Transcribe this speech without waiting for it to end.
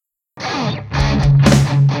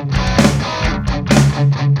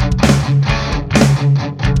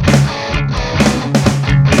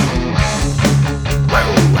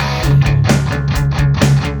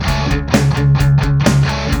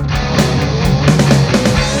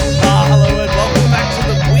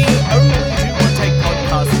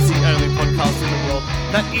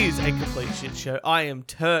Show. I am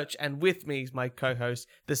Turch, and with me is my co-host,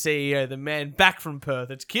 the CEO, the man back from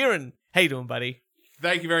Perth. It's Kieran. How you doing, buddy?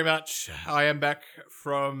 Thank you very much. I am back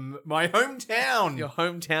from my hometown. Your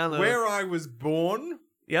hometown. Where I was born.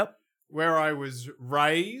 Yep. Where I was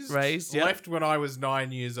raised. Yep. Left when I was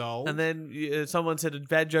 9 years old. And then someone said a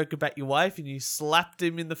bad joke about your wife, and you slapped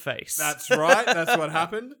him in the face. That's right. That's what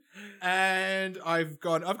happened. And I've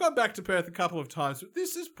gone back to Perth a couple of times. But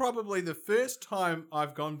this is probably the first time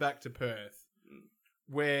I've gone back to Perth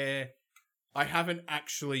where I haven't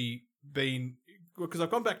actually been... Because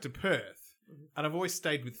I've gone back to Perth, and I've always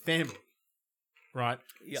stayed with family, right?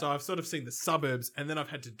 Yep. So I've sort of seen the suburbs, and then I've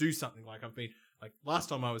had to do something. Like last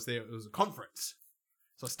time I was there, it was a conference.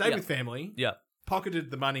 So I stayed with family. Yeah.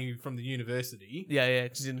 Pocketed the money from the university. Yeah,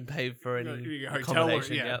 because you didn't pay for any Hotel or-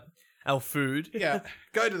 accommodation. yeah. Yep. Our food. Yeah.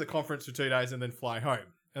 Go to the conference for 2 days and then fly home.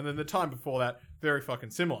 And then the time before that, very fucking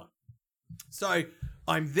similar. So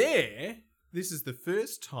I'm there. This is the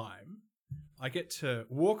first time I get to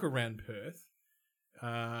walk around Perth.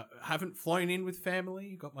 Haven't flown in with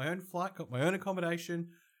family. Got my own flight. Got my own accommodation.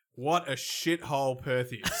 What a shithole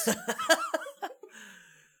Perth is.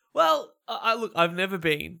 Well, look, I've never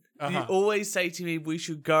been. You Uh-huh. always say to me we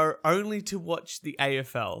should go only to watch the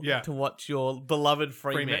AFL. Yeah. To watch your beloved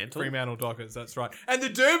Fremantle. Fremantle Dockers, that's right. And the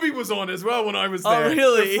Derby was on as well when I was Oh, there.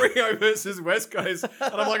 really? The Freo versus West Coast.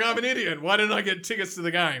 And I'm like, I'm an idiot. Why didn't I get tickets to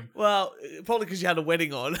the game? Well, probably because you had a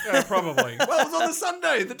wedding on. Yeah, probably. Well, it was on the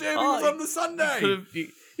Sunday. The Derby was on the Sunday.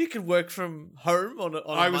 You could work from home on a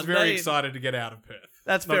I was Monday very and- excited to get out of Perth.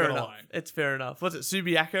 That's Not fair gonna enough. lie. It's fair enough. Was it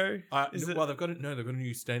Subiaco? They've got a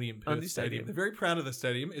new stadium, Perth new stadium. They're very proud of the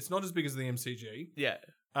stadium. It's not as big as the MCG. Yeah.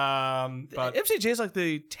 But MCG is like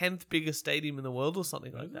the 10th biggest stadium in the world or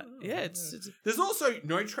something like that. Yeah, it's there's also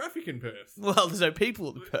no traffic in Perth. well, there's no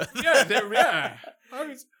people in Perth. Yeah.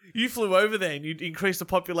 You flew over there and you increased the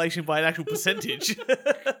population by an actual percentage.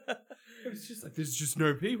 It's just like there's just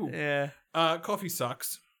no people. Yeah. Coffee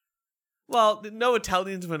sucks. Well, no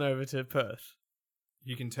Italians went over to Perth.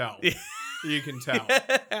 You can tell. You can tell.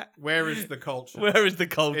 Where is the culture? Where is the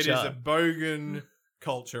culture? It is a bogan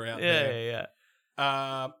culture out there.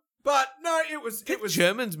 Yeah. But no, it was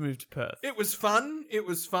Germans moved to Perth. It was fun. It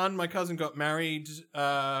was fun. My cousin got married.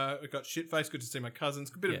 I got shit-faced. Good to see my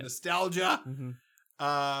cousins. A bit of nostalgia.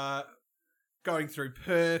 Mm-hmm. Going through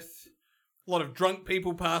Perth. A lot of drunk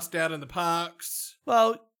people passed out in the parks.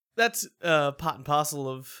 Well, that's part and parcel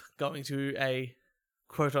of going to a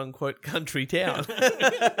quote-unquote country town.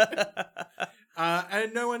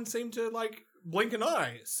 And no one seemed to, blink an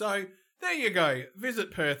eye. So, there you go.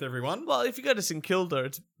 Visit Perth, everyone. Well, if you go to St Kilda,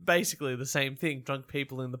 it's basically the same thing. Drunk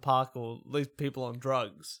people in the park or at least people on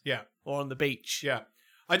drugs. Yeah. Or on the beach. Yeah.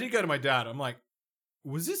 I did go to my dad. I'm like,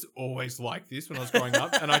 was this always like this when I was growing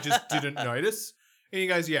up? And I just didn't notice. And he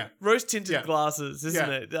goes, yeah. Rose-tinted glasses, isn't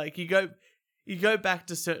it? Like, you go back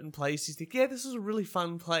to certain places, you think, yeah, this is a really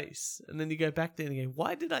fun place. And then you go back there and you go,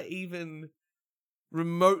 why did I even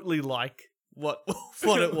remotely like what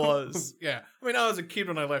it was? Yeah. I mean, I was a kid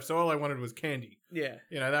when I left, so all I wanted was candy. Yeah.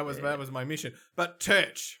 That was my mission. But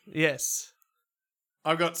Turch, Yes.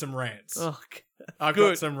 I've got some rants. Oh, I've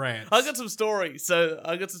good. got some rants. I got some stories. So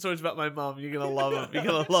I got some stories about my mum. You're going to love them. You're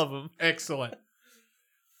going to love them. Excellent.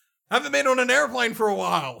 Haven't been on an airplane for a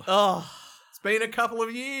while. Oh, It's been a couple of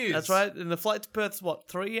years. that's right. And the flight to Perth's what,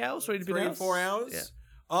 3 hours? 3 3 or 4 hours. Yeah.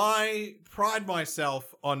 I pride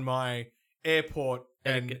myself on my airport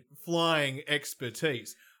and Etiquette. flying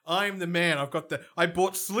expertise. I'm the man. I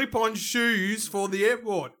bought slip-on shoes for the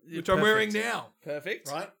airport, which I'm wearing now. Perfect.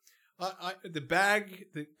 Right?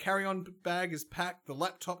 The carry-on bag is packed. The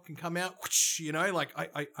laptop can come out. Whoosh,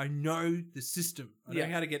 I know the system. I know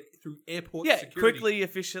how to get through airport security. Quickly,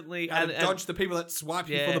 efficiently, How and to dodge the people that swipe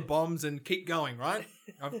you for the bombs and keep going, right?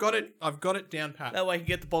 I've got it down pat. that way you can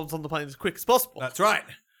get the bombs on the plane as quick as possible. That's right.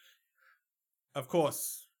 Of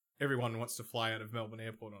course, everyone wants to fly out of Melbourne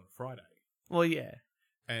Airport on a Friday. Well, yeah.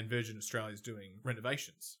 And Virgin Australia is doing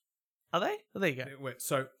renovations. Are they? Oh, there you go.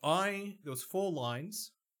 So there was 4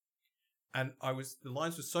 lines, and the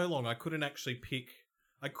lines were so long I couldn't actually pick.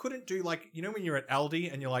 I couldn't do when you're at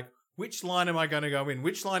Aldi and you're like, which line am I going to go in?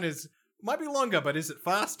 Which line might be longer, but is it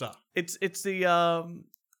faster? It's the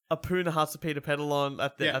Apuna Hatsapita Pedalon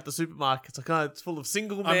at the supermarket. It's like, oh, it's full of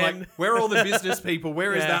single men. I'm like, where are all the business people?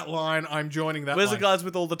 Where is that line? I'm joining that Where's line. the guys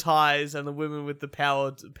with all the ties and the women with the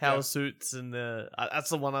power suits and that's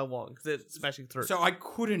the one I want because they're smashing through. So I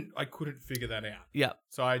couldn't figure that out. Yeah.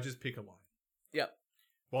 So I just pick a line. Yep.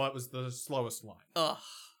 Well, it was the slowest line. Ugh.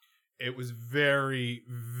 It was very,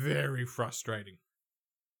 very frustrating.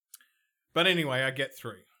 But anyway, I get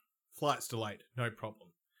through. Flight's delayed. No problem.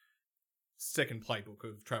 second playbook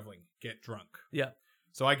of traveling: get drunk. Yeah.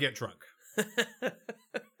 So I get drunk.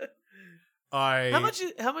 How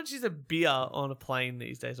much is a beer on a plane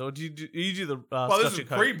these days, or do you do the Well, Scotch this is and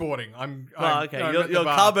Coke? pre-boarding. Okay, I'm you're at the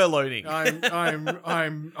bar. carbo loading.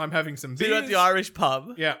 I'm having some So beers. you're at the Irish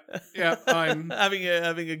pub. Yeah. I'm having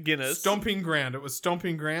a Guinness. stomping ground. It was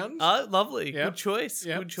stomping ground. Oh, lovely. Yep. Good choice.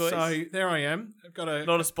 Yep. Good choice. So there I am. I've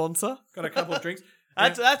Not a sponsor. got a couple of drinks.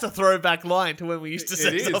 That's a throwback line to when we used to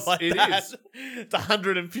say It stuff is, like it that. is. It's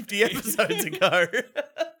 150 episodes ago.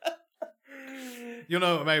 You'll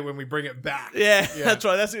know what, mate, when we bring it back. Yeah, that's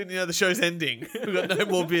right. That's when the show's ending. We've got no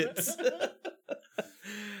more bits.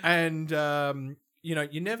 And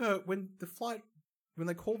you never when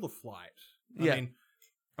they call the flight. I mean,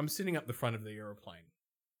 I'm sitting up the front of the aeroplane.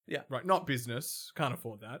 Yeah. Right. Not business. Can't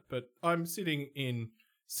afford that. But I'm sitting in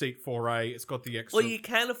seat 4A. It's got the extra. Well, you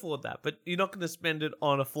can afford that, but you're not going to spend it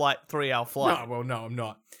on a 3-hour flight. No, I'm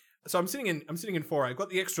not. So I'm sitting in 4A. I've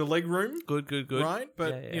got the extra leg room. Good. Right,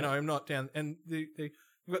 but Yeah. I'm not down. And we've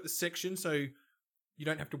got the section, so you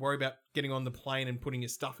don't have to worry about getting on the plane and putting your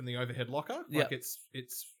stuff in the overhead locker. Yeah. Like it's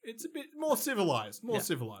a bit more civilized. Yeah.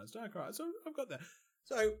 Civilized. Okay, so I've got that.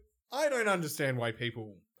 So I don't understand why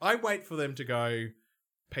people. I wait for them to go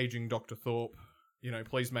paging Dr. Thorpe.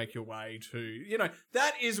 Please make your way to.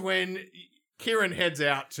 That is when Kieran heads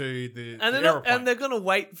out to the aeroplane. And they're going to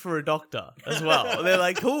wait for a doctor as well. They're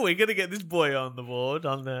like, cool, we're going to get this boy on the board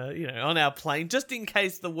on on our plane just in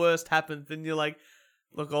case the worst happens. And you're like,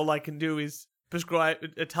 look, all I can do is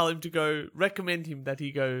tell him to go, recommend him that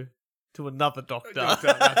he go to another doctor.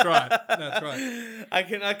 That's right. I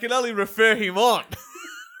can only refer him on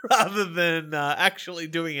rather than actually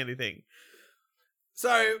doing anything.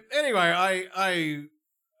 So anyway,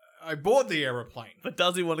 I board the aeroplane. But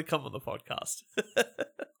does he want to come on the podcast?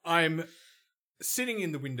 I'm sitting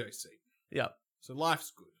in the window seat. Yeah. So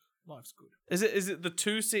life's good. Is it the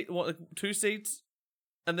two seats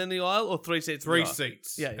and then the aisle, or 3 seats? Three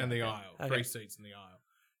seats Yeah, and the okay. aisle. Okay. 3 seats in the aisle.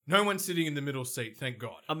 No one's sitting in the middle seat, thank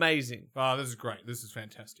God. Amazing. Oh, this is great. This is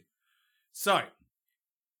fantastic. So,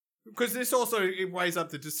 because this also it weighs up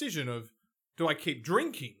the decision of, do I keep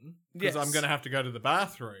drinking because Yes. I'm going to have to go to the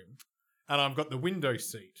bathroom, and I've got the window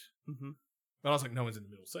seat. Mm-hmm. But I was like, no one's in the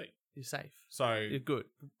middle seat. You're safe. So You're good.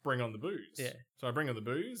 bring on the booze. Yeah. So I bring on the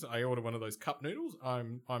booze. I order one of those cup noodles.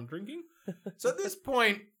 I'm drinking. So at this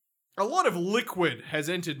point, a lot of liquid has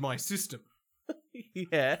entered my system.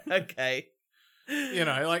 Yeah. Okay.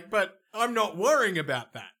 But I'm not worrying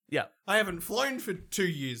about that. Yeah. I haven't flown for 2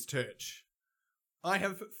 years, Turch. I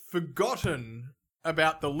have forgotten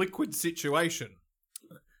about the liquid situation.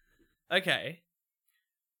 Okay.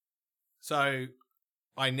 So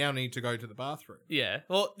I now need to go to the bathroom. Yeah.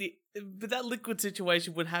 Well, but that liquid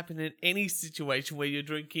situation would happen in any situation where you're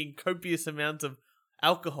drinking copious amounts of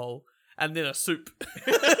alcohol and then a soup.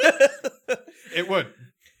 It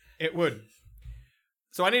would.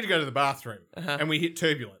 So I need to go to the bathroom, Uh-huh. and we hit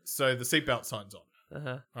turbulence. So the seatbelt signs on.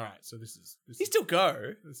 Uh-huh. All right. So this is You still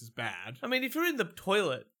go. this is bad. I mean, if you're in the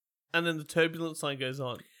toilet and then the turbulence sign goes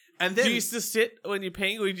on, And then do you still sit when you're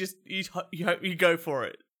peeing, or you go for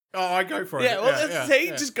it? I go for it. Yeah, well,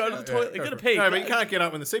 just go to the toilet. You're gonna pee. No, but you can't get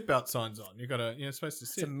up when the seatbelt sign's on. You're supposed to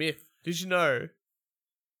It's sit. a myth. Did you know?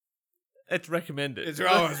 It's recommended. It's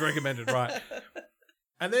recommended, right?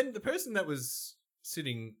 And then the person that was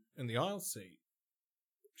sitting in the aisle seat,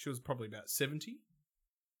 she was probably about 70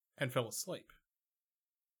 and fell asleep.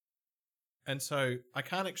 And so I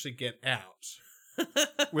can't actually get out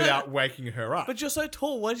without waking her up. But you're so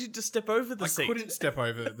tall. Why did you just step over the seat? I couldn't step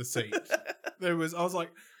over the seat. I was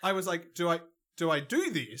like, do I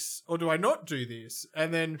do this or do I not do this?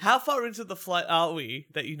 And then How far into the flight are we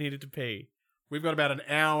that you needed to pee? we've got about an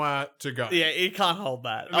hour to go. Yeah, you can't hold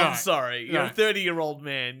that. No. I'm sorry. You're No. a 30-year-old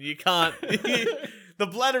man. You can't. The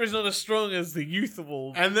bladder is not as strong as the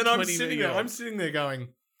youthful. And then I'm 20 sitting there. year old. I'm sitting there going,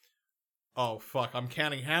 "Oh fuck!" I'm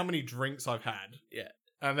counting how many drinks I've had. Yeah.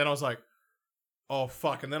 And then I was like, "Oh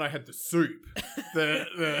fuck!" And then I had the soup.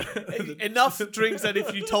 the Enough drinks that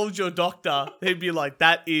if you told your doctor, they'd be like,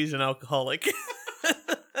 "That is an alcoholic."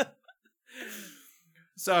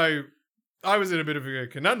 So I was in a bit of a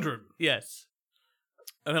conundrum. Yes.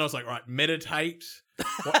 And then I was like, "Right, meditate."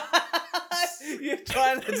 You're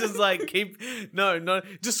trying to just like keep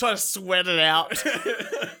just trying to sweat it out.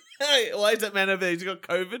 Hey, why is that man over there? He's got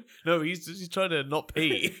COVID? No, he's trying to not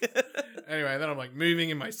pee. Anyway, then I'm like moving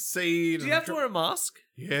in my seat. Do you have to wear a mask?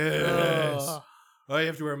 Yes. Oh. I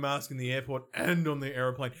have to wear a mask in the airport and on the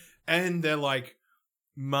aeroplane. And they're like,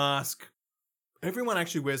 mask. Everyone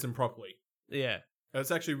actually wears them properly. Yeah.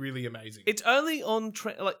 It's actually really amazing. It's only on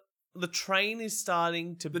the train is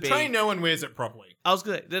starting to The be... train, no one wears it properly. I was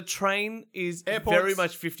going to say, the train is Airports, very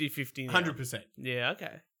much 50-50 now. 100%. Yeah,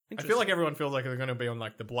 okay. I feel like everyone feels like they're going to be on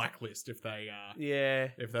like the blacklist if they Yeah.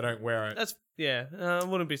 if they don't wear it. That's... Yeah, I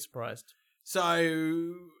wouldn't be surprised.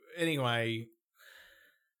 So anyway,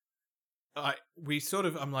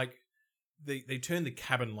 I'm like, they turned the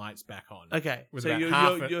cabin lights back on. Okay, With so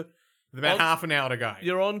about you're With about half an hour to go.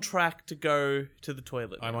 you're on track to go to the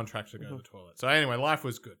toilet. I'm on track to go to the toilet. So anyway, life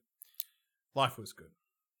was good. Life was good.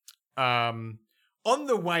 On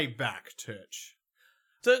the way back, Turch.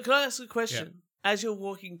 So can I ask a question? As you're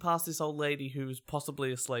walking past this old lady who was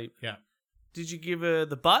possibly asleep, Yeah. did you give her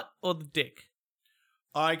the butt or the dick?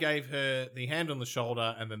 I gave her the hand on the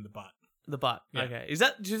shoulder and then the butt. The butt. Yeah. Okay.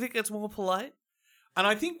 Do you think that's more polite? And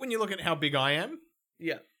I think when you look at how big I am,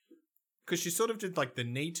 Yeah. because she sort of did like the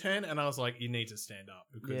knee turn, and I was like, you need to stand up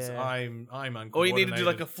because Yeah. I'm uncoordinated. Or you need to do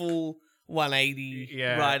like a full 180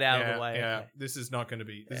 right out of the way. Yeah, Okay. this is not going to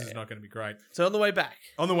be great. So on the way back.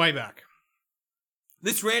 On the way back,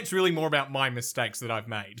 this rant's really more about my mistakes that I've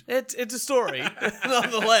made. It's a story,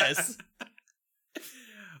 nonetheless.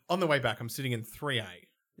 On the way back, I'm sitting in 3A.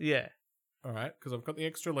 Yeah. All right, because I've got the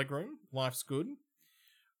extra leg room. Life's good.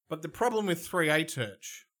 But the problem with 3A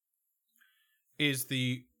Turch is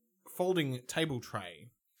the folding table tray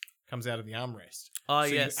comes out of the armrest. Oh,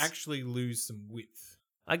 so yes. you actually lose some width.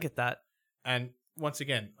 I get that. And once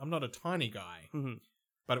again, I'm not a tiny guy, Mhm.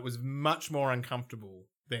 but it was much more uncomfortable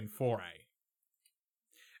than 4A.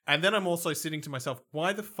 And then I'm also sitting to myself,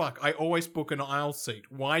 why the fuck? I always book an aisle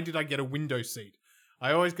seat. Why did I get a window seat?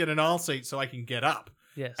 I always get an aisle seat so I can get up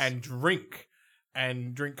Yes. and drink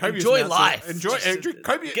copious Enjoy amounts life. Enjoy Just drink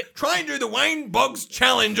copious, get- try and do the Wayne Boggs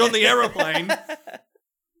challenge on the aeroplane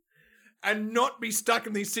and not be stuck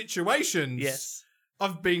in these situations Yes.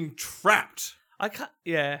 of being trapped. I can't.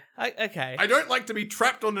 Yeah. Okay. I don't like to be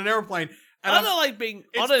trapped on an airplane. And I don't like being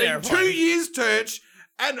it's on an been airplane. 2 years, Turch,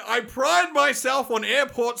 and I pride myself on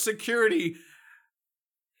airport security.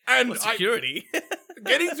 And What, security.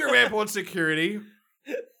 getting through airport security,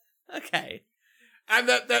 Okay. and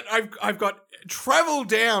that I've got travel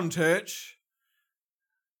down, Turch.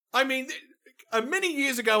 I mean, many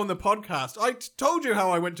years ago on the podcast, I told you how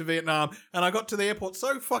I went to Vietnam, and I got to the airport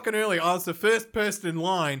so fucking early. I was the first person in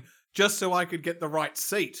line just so I could get the right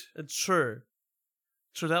seat. It's true.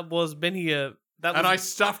 True. That was many a. That And was, I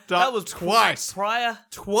stuffed up that was twice. prior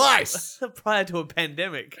Twice. prior to a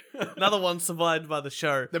pandemic. Another one survived by the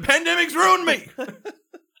show. The pandemic's ruined me.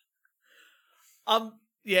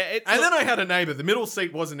 Yeah. And then I had a neighbour. The middle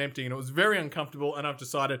seat wasn't empty and it was very uncomfortable. And I've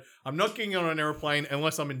decided I'm not getting on an aeroplane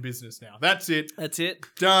unless I'm in business now. That's it. That's it.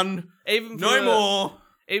 Done. Even for No more.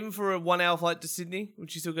 Even for a 1 hour flight to Sydney,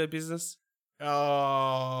 would you still go business?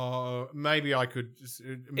 Maybe I could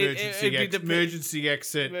it'd be emergency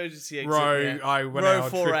exit. Emergency exit. Row. yeah. I went Row on a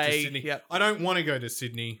trip 4A, to Sydney. yep. I don't want to go to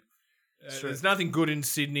Sydney. True. There's nothing good in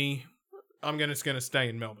Sydney. I'm just going to stay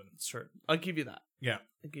in Melbourne. It's true. I'll give you that. Yeah.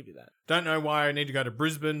 I'll give you that. Don't know why I need to go to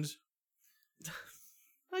Brisbane.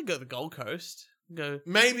 I'd go to the Gold Coast. Go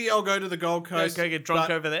Maybe I'll go to the Gold Coast. go get drunk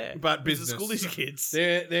but- over there. but Visit business. school these kids.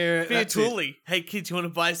 They're Fear that's it. Tooley. Hey kids, you want to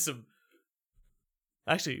buy some?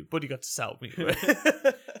 Actually, Buddy got to sell me.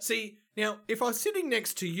 See, now, if I was sitting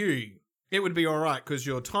next to you, it would be all right because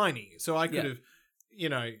you're tiny. So I could Yeah.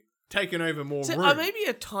 have, taken over more So, room. I may be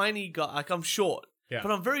a tiny guy. Like I'm short, Yeah.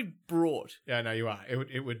 but I'm very broad. Yeah, no, you are. It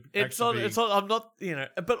would It's not. actually be... It's not. I'm not.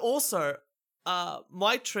 But also,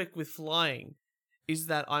 my trick with flying is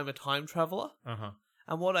that I'm a time traveler, Uh-huh,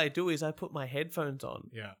 and what I do is I put my headphones on,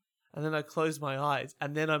 yeah. and then I close my eyes,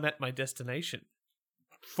 and then I'm at my destination.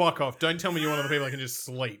 Fuck off. Don't tell me you're one of the people that can just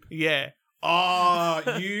sleep. Yeah. Oh,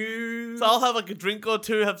 you... So I'll have like a drink or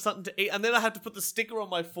two, have something to eat, and then I have to put the sticker on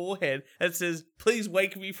my forehead that says, "Please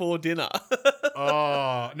wake me for dinner."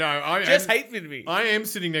 Oh, no. I Jess am, hated me. I am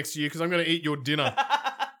sitting next to you because I'm going to eat your dinner.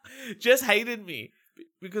 Jess hated me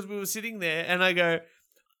because we were sitting there, and I go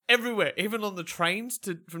everywhere, even on the trains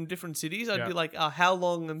from different cities. I'd Yeah. be like, how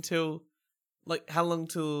long till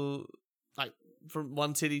from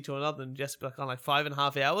one city to another? And Jess would be like,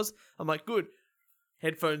 5.5 hours. I'm like, good.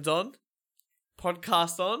 Headphones on,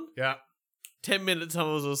 podcast on. Yeah. 10 minutes I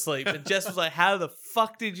was asleep. And Jess was like, how the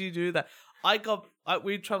fuck did you do that?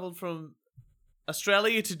 We travelled from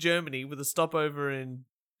Australia to Germany with a stopover in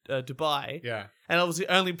Dubai. Yeah. And I was the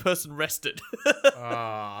only person rested.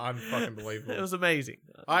 Unfucking-believable. It was amazing.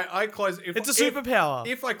 I close... It's a superpower.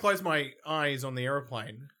 If I close my eyes on the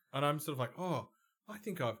aeroplane and I'm sort of like, oh, I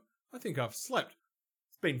think I've slept.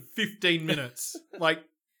 It's been 15 minutes. Like,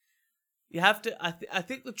 You have to... I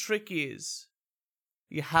think the trick is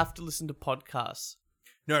you have to listen to podcasts.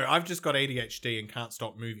 no, I've just got ADHD and can't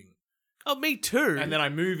stop moving. Oh, me too. and then I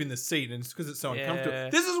move in the seat, and it's because it's so uncomfortable. Yeah.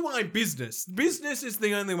 This is why business is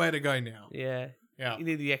the only way to go now. yeah, Yeah, you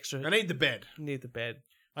need the extra. I need the bed. You need the bed.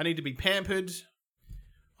 I need to be pampered.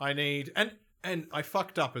 I need and I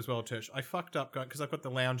fucked up as well, Tersh. I fucked up because I've got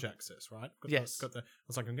the lounge access, right? Yes. I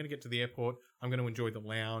was like, I'm going to get to the airport. I'm going to enjoy the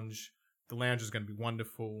lounge. The lounge is going to be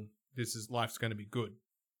wonderful. Life's going to be good,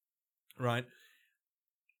 right?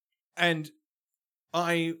 And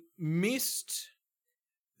I missed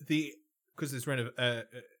because there's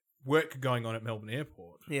work going on at Melbourne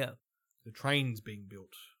Airport. Yeah. The train's being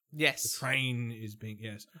built. Yes. The train is being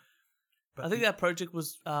But I think that project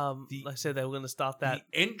was, like I said, they were going to start that.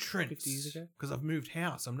 the entrance 50 years ago? because I've moved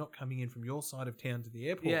house. I'm not coming in from your side of town to the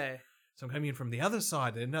airport. Yeah. So I'm coming in from the other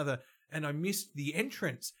side, and I missed the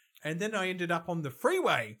entrance, and then I ended up on the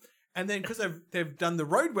freeway, and then because they've done the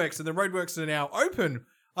roadworks and the roadworks are now open,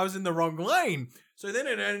 I was in the wrong lane. So then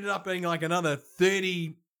it ended up being like another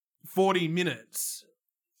 30, 40 minutes,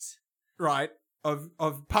 right, of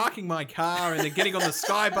parking my car and then getting on the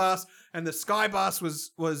Sky Bus, and the Sky Bus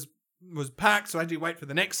was packed, so I had to wait for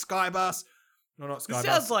the next Sky Bus. No, not Sky It Bus.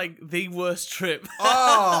 sounds like the worst trip.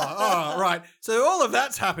 oh, right. So all of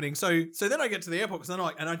that's happening. So then I get to the airport because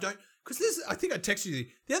I think I texted you.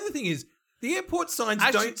 The other thing is the airport signs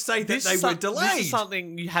Actually, don't say that this they is were delayed. This is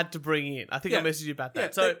something you had to bring in. I think I Yeah. messaged you about that. Yeah,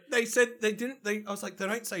 so they said they didn't. I was like, they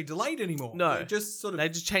don't say delayed anymore. No. they just sort of they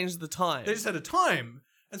just changed the time. they just had a time.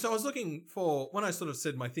 And so I was looking for when I sort of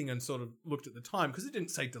said my thing and sort of looked at the time because it didn't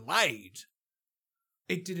say delayed.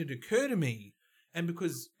 It didn't occur to me, and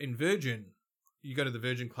because in Virgin, you go to the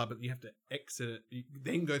Virgin Club, but you have to exit it, you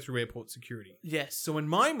then go through airport security. Yes. So in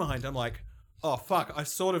my mind, I'm like, oh fuck, I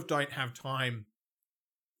sort of don't have time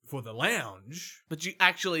for the lounge. But you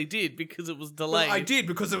actually did because it was Well, delayed. I did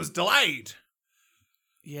because it was delayed.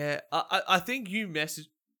 Yeah. I think you messaged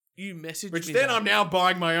Which me then that. I'm now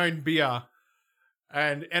buying my own beer.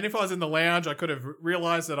 And if I was in the lounge, I could have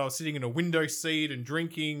realized that I was sitting in a window seat and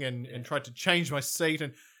drinking and tried to change my seat.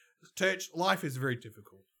 And Church, life is very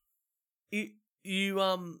difficult.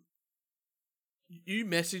 You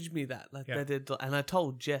messaged me that Yeah. they did, and I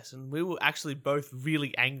told Jess, and we were actually both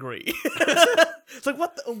really angry. It's like,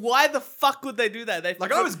 why the fuck would they do that?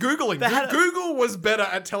 Like I was Googling. They had a- Google was better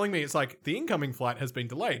at telling me it's like the incoming flight has been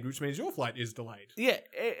delayed, which means your flight is delayed. Yeah,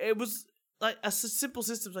 it was like a simple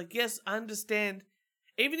system. Like, yes, I understand.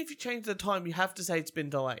 Even if you change the time, you have to say it's been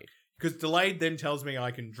delayed. Because delayed then tells me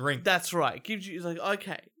I can drink. That's right. It gives you, it's like,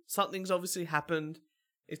 okay, something's obviously happened.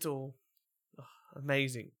 It's all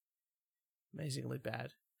amazing. Amazingly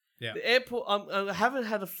bad. Yeah. The airport, I haven't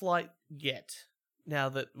had a flight yet, now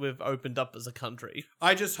that we've opened up as a country.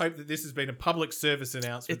 I just hope that this has been a public service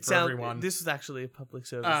announcement for everyone. This is actually a public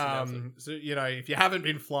service announcement. So, if you haven't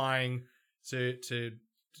been flying because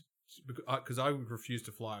I would refuse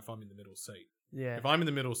to fly if I'm in the middle seat. Yeah. If I'm in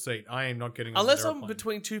the middle seat, I am not getting on Unless the I'm airplane.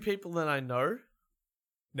 between two people that I know,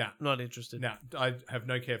 Nah, I'm not interested. I have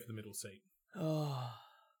no care for the middle seat. Oh.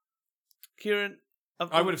 Kieran,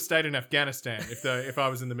 I would have stayed in Afghanistan if I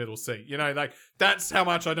was in the middle seat. That's how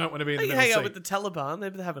much I don't want to be in the you middle hang seat. out with the Taliban.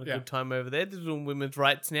 They're having a Yeah. good time over there. They're doing women's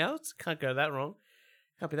rights now. Can't go that wrong.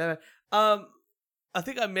 Can't be that bad. I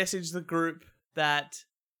think I messaged the group that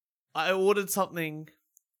I ordered something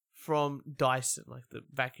from Dyson, like the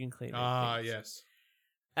vacuum cleaner. things. Yes.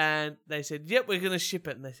 And they said, yep, we're going to ship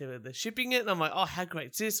it. And they said, they're shipping it. And I'm like, oh, how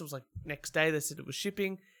great is this? It was like next day they said it was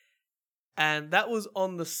shipping. And that was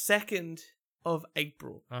on the 2nd of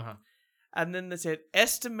April. Uh-huh. And then they said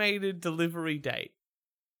estimated delivery date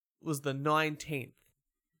was the 19th.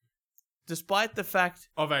 Despite the fact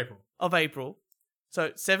Of April. of April.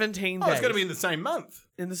 So 17 days. Oh, it's going to be in the same month.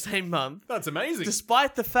 in the same month. That's amazing.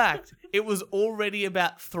 Despite the fact it was already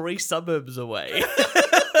about 3 suburbs away.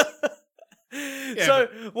 So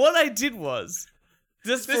what I did was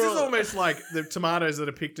This is almost like the tomatoes that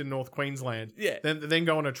are picked in North Queensland. Yeah. Then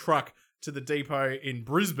go on a truck to the depot in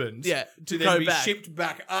Brisbane. Yeah, To to then go be back. shipped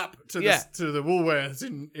back up to Yeah. the Woolworths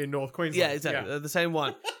in North Queensland. Yeah, exactly. They're the same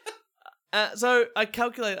one. So I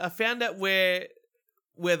calculated. I found out where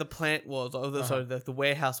the plant was, or sorry, the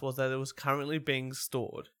warehouse was that it was currently being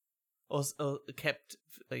stored or kept,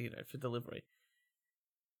 for delivery.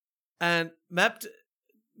 And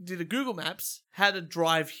did a Google Maps, had a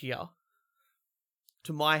drive here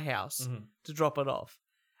to my house to drop it off,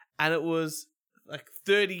 and it was like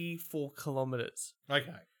 34 kilometers. Okay.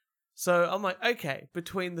 So I'm like, okay,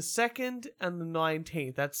 between the 2nd and the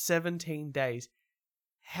 19th, that's 17 days.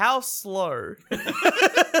 How slow?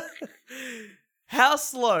 How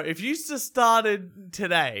slow? If you just started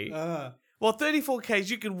today, Well, 34 Ks,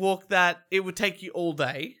 you could walk that. It would take you all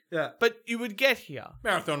day, Yeah. but you would get here.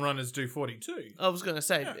 Marathon runners do 42. I was going to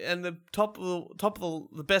say, Yeah. and the top of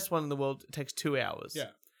the best one in the world takes 2 hours. Yeah.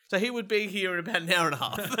 So he would be here in about an hour and a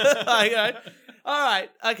half. Okay. All right.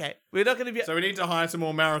 Okay. We're not going to be. So we need to hire some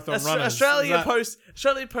more marathon runners. Australia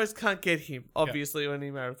Post can't get him, obviously, or any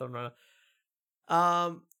marathon runner.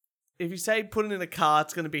 If you say put it in a car,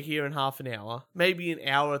 it's going to be here in half an hour, maybe an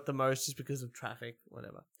hour at the most, just because of traffic,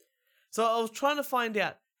 whatever. So I was trying to find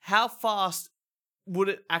out how fast would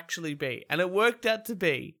it actually be, and it worked out to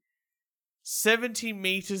be 70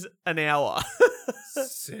 meters an hour.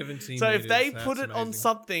 70 So if meters, they that's put it on amazing.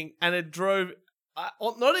 something and it drove,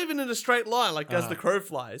 not even in a straight line, like as the crow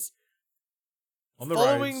flies, on the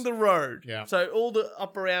following roads. the road. Yeah. So all the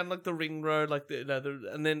up around like the ring road, like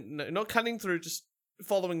and then not cutting through, just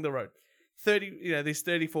following the road. 30, these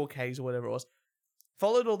 34 Ks or whatever it was.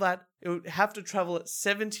 Followed all that, it would have to travel at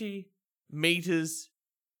 70 meters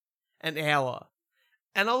an hour.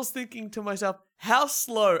 And I was thinking to myself, how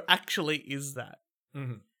slow actually is that?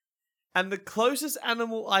 Mhm. And the closest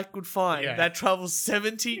animal I could find Yeah. that travels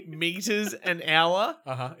 70 meters an hour.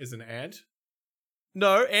 Is an ant.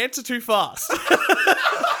 No, ants are too fast.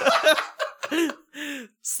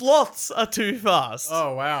 Sloths are too fast.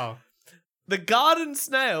 Oh, wow. The garden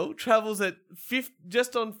snail travels at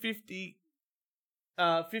just on 50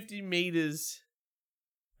 meters.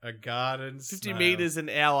 A garden 50 snail. meters an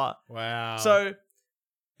hour. Wow. So,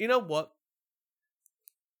 you know what?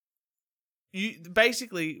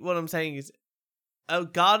 Basically what I'm saying is a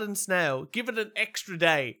garden snail, give it an extra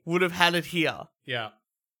day, would have had it here. Yeah.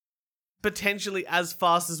 Potentially as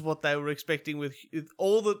fast as what they were expecting with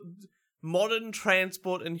all the modern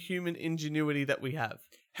transport and human ingenuity that we have.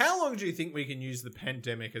 How long do you think we can use the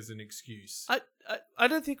pandemic as an excuse? I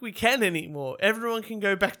don't think we can anymore. Everyone can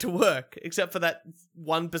go back to work, except for that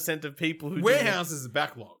 1% of people who Warehouses are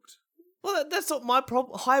backlogged. Well, that's not my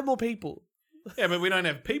problem. Hire more people. Yeah, but we don't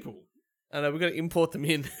have people. I know, we're going to import them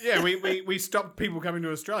in. Yeah, we stopped people coming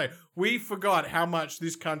to Australia. We forgot how much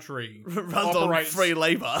this country Runs operates. on free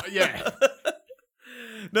labour. Yeah.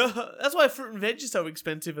 No, that's why fruit and veg is so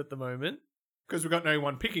expensive at the moment. Because we've got no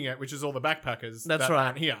one picking it, which is all the backpackers That's that right.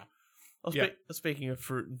 aren't here. Speaking of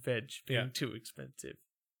fruit and veg being too expensive.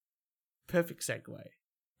 Perfect segue.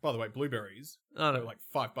 By the way, blueberries I were know. like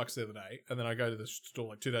 $5 the other day, and then I go to the store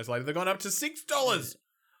like 2 days later, they've gone up to $6.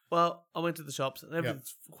 Well, I went to the shops and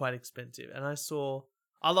everything's quite expensive. And I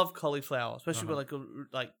love cauliflower, especially with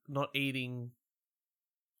like not eating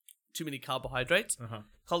too many carbohydrates.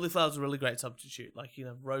 Cauliflower is a really great substitute. Like,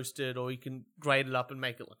 roasted, or you can grate it up and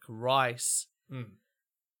make it like rice. Mm.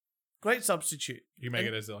 Great substitute. You make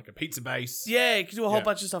it as like a pizza base. Yeah, you can do a whole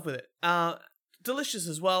bunch of stuff with it. Delicious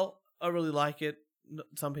as well. I really like it.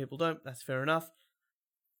 Some people don't. That's fair enough.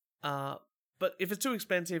 But if it's too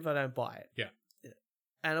expensive, I don't buy it. Yeah.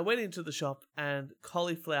 And I went into the shop and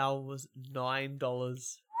cauliflower was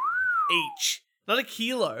 $9 each. Not a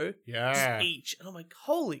kilo. Yeah. Just each. And I'm like,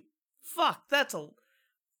 holy fuck, that's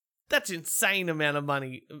insane amount of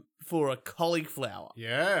money for a cauliflower.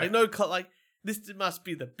 Yeah. Like this must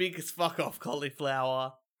be the biggest fuck off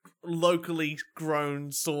cauliflower, locally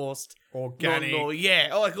grown, sourced, Organic.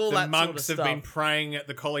 like all The that monks sort of have stuff. been praying at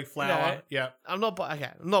the cauliflower. Yeah. I'm not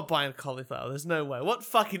buying a cauliflower. There's no way. What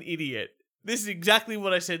fucking idiot? This is exactly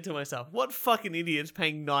what I said to myself. What fucking idiot's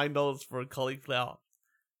paying $9 for a cauliflower?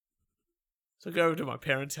 So I go over to my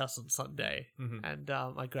parents' house on Sunday, and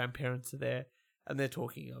my grandparents are there, and they're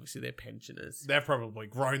talking. Obviously, they're pensioners. They've probably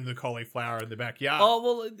grown the cauliflower in the backyard. Oh,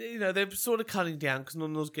 well, they're sort of cutting down because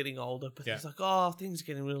Nonno's getting older. But it's like, things are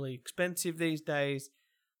getting really expensive these days.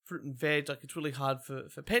 Fruit and veg, like it's really hard for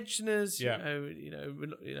pensioners. Yeah.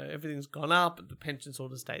 Everything's gone up, but the pension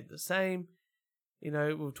sort of stayed the same. We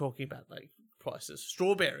were talking about like prices.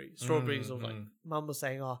 Strawberries or like Mum was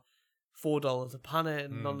saying, $4 a punnet,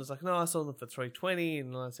 and Nonna's like, no, I saw them for $3.20,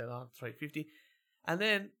 and I said, $3.50. And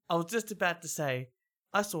then I was just about to say,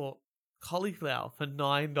 I saw cauliflower for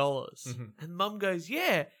 $9. And Mum goes,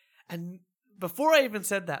 yeah. And before I even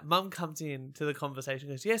said that, Mum comes in to the conversation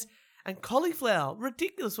and goes, yes, and cauliflower,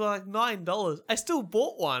 ridiculous, for like $9. I still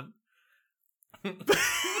bought one.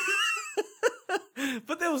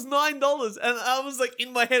 But there was $9, and I was like,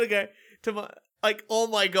 in my head, I go to my, like, oh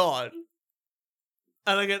my God.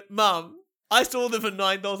 And I go, Mum, I saw them for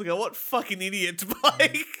 $9. I go, what fucking idiot's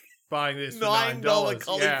Buying this for $9 $9.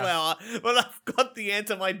 cauliflower? But I've got the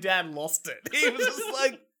answer. My dad lost it. He was just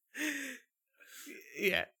like,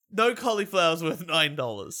 yeah. No cauliflower's worth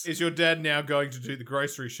 $9. Is your dad now going to do the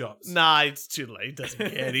grocery shops? Nah, it's too late. He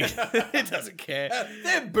doesn't care. He doesn't care.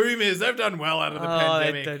 They're boomers. They've done well out of the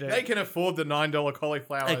pandemic. they They can afford the $9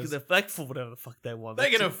 cauliflowers. They can afford whatever the fuck they want. They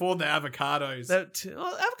can afford the avocados.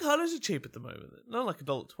 Avocados are cheap at the moment. Not like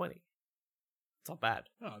 $1.20. It's not bad.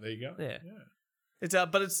 Oh, there you go. Yeah. It's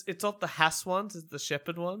but it's not the Hass ones, it's the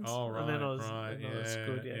Shepherd ones. Oh, right, and then right. it's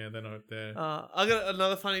good, yeah, they're not there. I got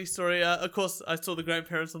another funny story. Of course, I saw the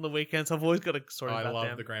grandparents on the weekend, so I've always got a story about them. I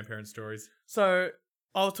love the grandparent stories. So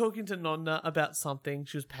I was talking to Nonna about something.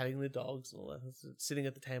 She was patting the dogs and all that, sitting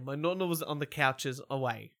at the table. My Nonna was on the couches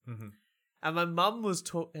away, and my mum was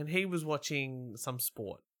and he was watching some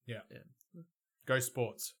sport. Yeah. Go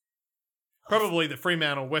Sports. Probably the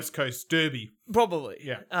Fremantle West Coast Derby. Probably.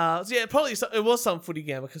 Yeah. Probably it was some footy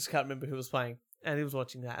game because I can't remember who was playing. And he was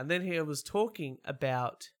watching that. And then he was talking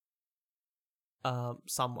about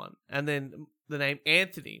someone. And then the name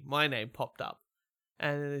Anthony, my name, popped up.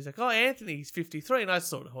 And then he's like, oh, Anthony, he's 53. And I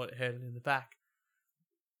sort of heard it in the back.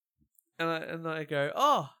 And I go,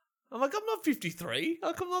 oh. I'm like, I'm not 53.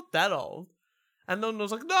 Like, I'm not that old. And then I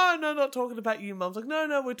was like, no, not talking about you, Mum. I was like,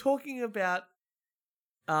 no, we're talking about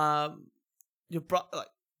your brother, like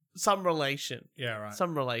some relation. Yeah, right.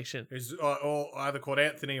 Some relation. Who's or either called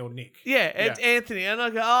Anthony or Nick. Yeah, it's Anthony. And I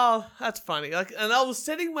go, oh, that's funny. Like, and I was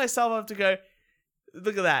setting myself up to go,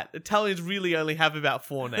 look at that. Italians really only have about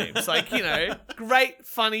 4 names. Like, great,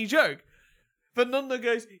 funny joke. But Nonna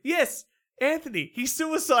goes, yes, Anthony, he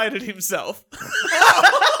suicided himself.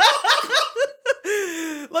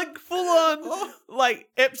 Like, full on, like,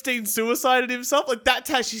 Epstein suicided himself. Like, that's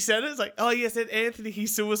how she said it. It's like, oh, yes, and Anthony, he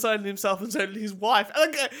suicided himself and so did his wife.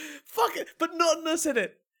 And I go, fuck it. But Nonna said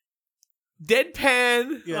it.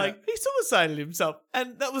 Deadpan. Yeah. Like, he suicided himself.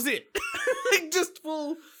 And that was it. Like, just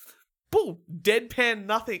full deadpan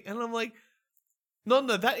nothing. And I'm like,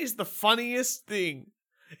 Nonna, that is the funniest thing.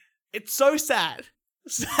 It's so sad.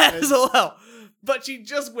 Sad as all hell. But she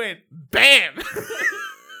just went, bam.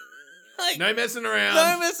 Like, no messing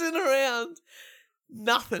around.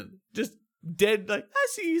 Nothing. Just dead. Like, I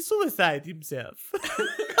see he suicided himself.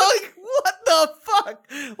 Like, what the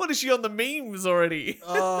fuck? What is she on the memes already?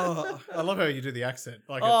 Oh, I love how you do the accent.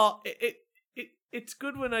 Like, it's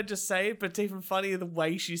good when I just say it, but it's even funnier the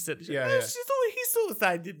way she said it. He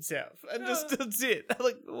suicided himself, and just that's it.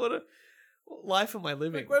 Like, what life am I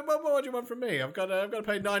living? Like, what do you want from me? I've got to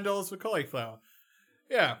pay $9 for cauliflower.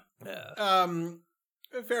 Yeah.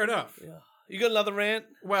 Fair enough. Yeah. You got another rant?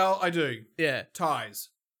 Well, I do. Yeah. Ties.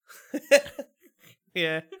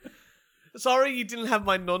 Yeah. Sorry you didn't have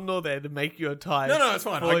my nonno there to make you a tie. No, it's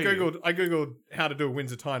fine. I googled how to do a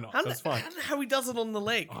Windsor tie knot. That's fine. I don't know how he does it on the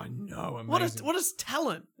leg. I know, amazing. What is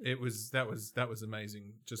talent? That was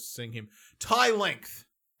amazing. Just seeing him. Tie length.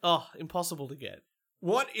 Oh, impossible to get.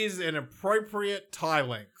 What is an appropriate tie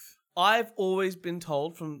length? I've always been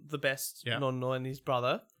told from the best nonno and his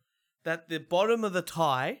brother that the bottom of the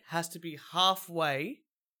tie has to be halfway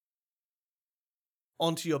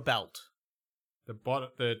onto your belt. The bottom,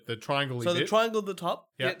 the triangle. So the triangle at the top,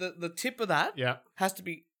 the tip of that has to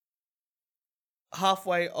be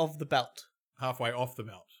halfway of the belt. Halfway off the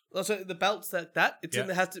belt. So the belt's in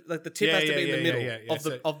there, has to, like, the tip has to be in the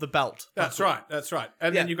middle of the belt. That's right.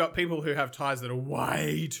 And then you've got people who have ties that are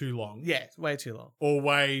way too long. Yeah, it's way too long. Or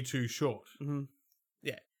way too short. Mm-hmm.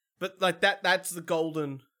 Yeah. But like that's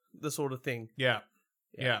the sort of thing. Yeah.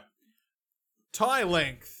 Tie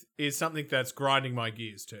length is something that's grinding my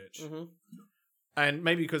gears, Turch. Mm-hmm. And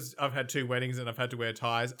maybe because I've had 2 weddings and I've had to wear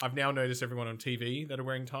ties, I've now noticed everyone on TV that are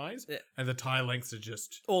wearing ties, and the tie lengths are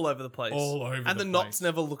just all over the place. And the knots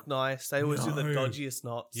never look nice. They always do the dodgiest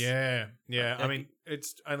knots. Yeah. I mean,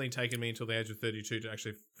 it's only taken me until the age of 32 to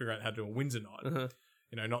actually figure out how to do a Windsor knot. Uh-huh.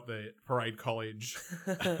 Not the Parade College.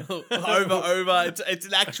 over. It's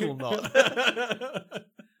an actual knot.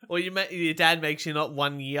 Or your dad makes you knot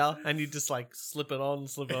 1 year, and you just like slip it on,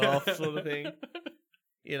 slip it off, sort of thing.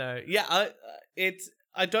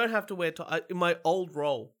 I don't have to wear ties. In my old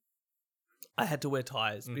role, I had to wear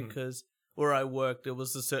ties because where I worked, there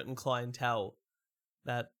was a certain clientele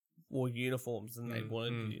that wore uniforms and they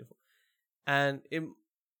wanted the uniform. And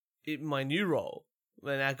in my new role,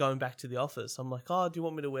 when now going back to the office, I'm like, oh, do you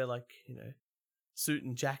want me to wear suit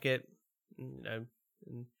and jacket? And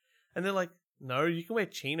they're like, no, you can wear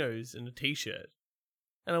chinos and a t-shirt.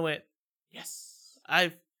 And I went, yes,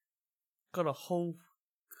 I've got a whole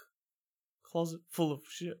closet full of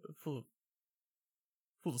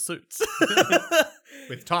suits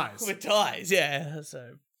with ties. With ties, yeah.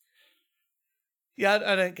 So, yeah,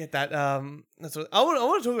 I don't get that. That's what I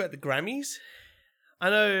want to talk about the Grammys. I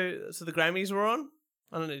know. So the Grammys were on.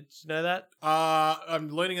 I don't know. Did you know that? I'm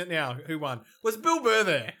learning it now. Who won? Was Bill Burr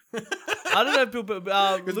there? I don't know if Bill Burr.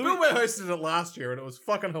 Because Bill Burr hosted it last year and it was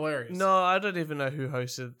fucking hilarious. No, I don't even know who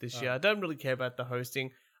hosted it this year. I don't really care about the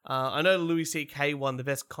hosting. I know Louis C.K. won the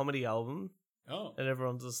best comedy album, Oh. and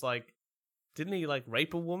everyone's just like, didn't he like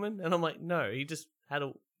rape a woman? And I'm like, no, he just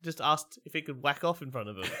just asked if he could whack off in front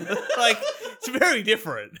of him. Like, it's very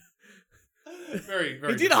different. Very,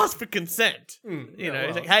 very. He did ask for consent. Mm, You know,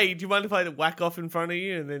 he's like, hey, do you mind if I whack off in front of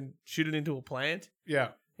you and then shoot it into a plant? Yeah.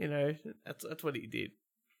 You know, that's what he did.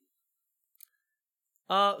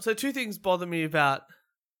 So two things bother me about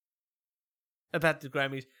the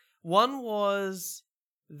Grammys. One was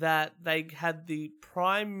that they had the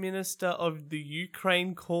Prime Minister of the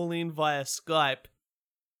Ukraine call in via Skype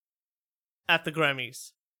at the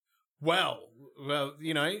Grammys. Well,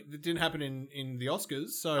 you know, it didn't happen in the Oscars,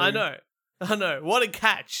 so I know. What a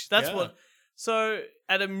catch. That's Yeah. what. So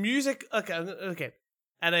at a music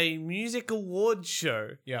at a music awards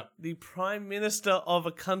show, Yeah. the Prime Minister of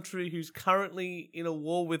a country who's currently in a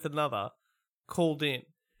war with another called in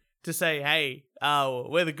to say, hey,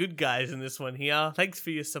 we're the good guys in this one here. Thanks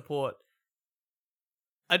for your support.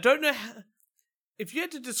 I don't know if you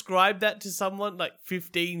had to describe that to someone like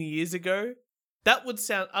 15 years ago, that would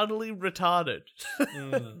sound utterly retarded.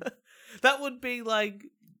 Mm. That would be like,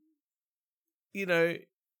 you know,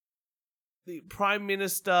 the Prime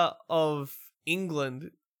Minister of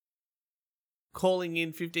England calling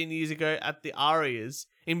in 15 years ago at the Arias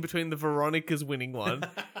in between the Veronicas winning one,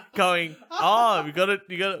 going, "Oh, we got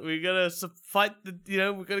to fight the, you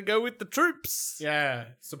know, we got to go with the troops." Yeah,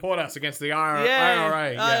 support us against the IRA.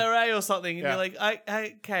 Yeah, Yeah. IRA or something, and Yeah. you're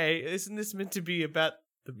like, "Okay, isn't this meant to be about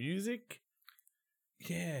the music?"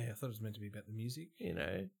 Yeah, I thought it was meant to be about the music. You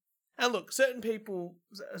know. And look, certain people.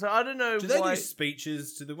 So I don't know Do they why. do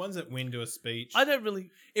speeches? Do the ones that win do a speech? I don't really.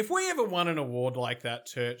 If we ever won an award like that,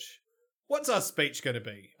 Church, what's our speech going to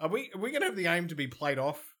be? Are we going to have the aim to be played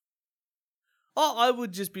off? Oh, I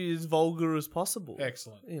would just be as vulgar as possible.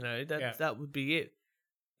 Excellent. You know, Yeah. that would be it.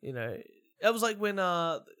 You know, that was like when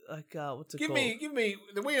what's it Give called? me.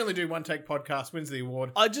 The We Only Do One Take podcast wins the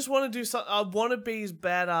award. I just want to do something. I want to be as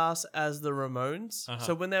badass as the Ramones. Uh-huh.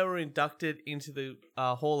 So when they were inducted into the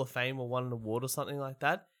Hall of Fame or won an award or something like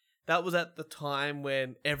that, that was at the time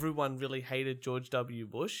when everyone really hated George W.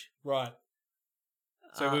 Bush. Right.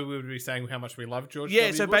 So we would be saying how much we love George.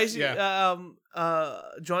 Yeah. W. So Bush? basically,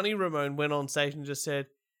 Johnny Ramone went on stage and just said,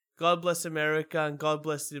 "God bless America and God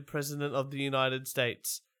bless the President of the United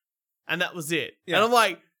States," and that was it. Yeah. And I'm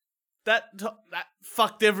like, that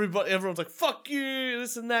fucked everybody. Everyone's like, "Fuck you,"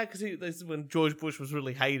 this and that, because this is when George Bush was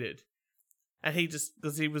really hated, and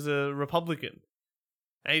because he was a Republican,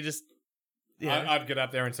 and he just, yeah, I'd get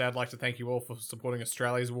up there and say, I'd like to thank you all for supporting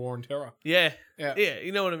Australia's war on terror. yeah, Yeah.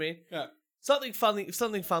 you know what I mean. Yeah. Something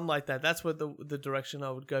fun like that. That's where the direction I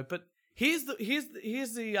would go. But here's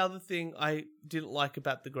the other thing I didn't like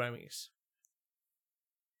about the Grammys,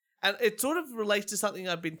 and it sort of relates to something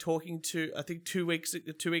I've been talking to. I think 2 weeks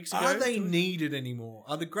ago. Are they needed anymore?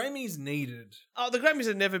 Are the Grammys needed? Oh, the Grammys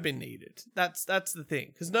have never been needed. That's the thing,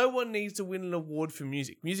 because no one needs to win an award for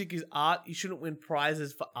music. Music is art. You shouldn't win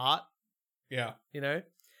prizes for art. Yeah. You know,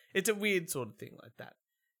 it's a weird sort of thing like that.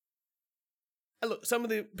 And look, some of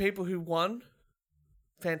the people who won,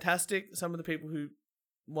 fantastic. Some of the people who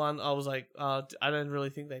won, I was like, I don't really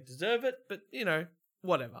think they deserve it, but you know,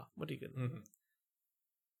 whatever. What are you gonna? Mm-hmm.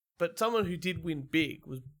 But someone who did win big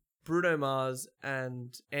was Bruno Mars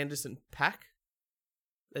and Anderson .Paak,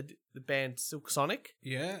 the band Silk Sonic.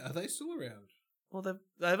 Yeah. Are they still around? Well,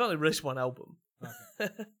 they've only released one album. Okay.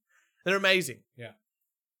 They're amazing. Yeah.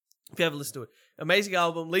 If you ever listen to it, amazing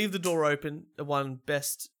album. Leave the Door Open. It won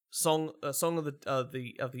best song of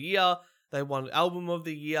the year. They won album of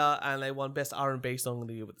the year, and they won best R&B song of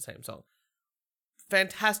the year with the same song.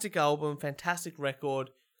 Fantastic album, fantastic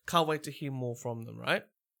record. Can't wait to hear more from them. Right.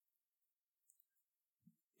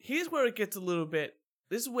 Here's where it gets a little bit.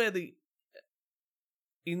 This is where the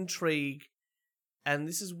intrigue, and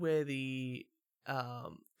this is where the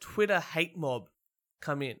Twitter hate mob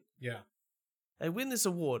come in. Yeah. They win this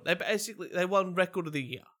award. They won record of the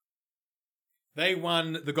year. They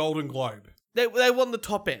won the Golden Globe. They won the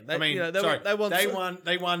top end. They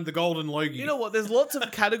won the Golden Logie. You know what? There's lots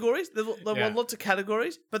of categories. They Yeah. won lots of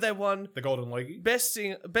categories, but they won The Golden Logie. best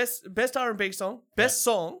R&B song, best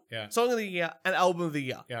song, Yeah. song of the year, and album of the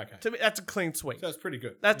year. Yeah. Okay. To me, that's a clean sweep. So that's pretty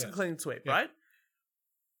good. That's Yeah. a clean sweep, Yeah. right?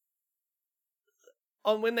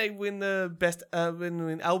 On when they win the best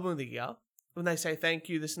win album of the year, when they say thank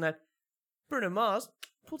you, this and that, Bruno Mars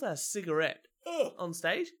pulls out a cigarette on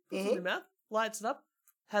stage, puts it in the mouth, lights it up,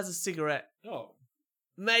 has a cigarette. Oh,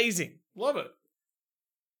 Amazing. love it.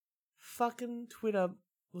 fucking Twitter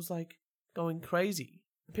was like going crazy.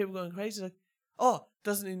 People going crazy like, oh,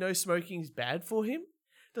 doesn't he know smoking is bad for him?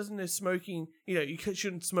 Doesn't know smoking, you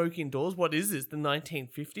shouldn't smoke indoors. What is this, the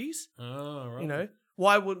 1950s? Oh, right.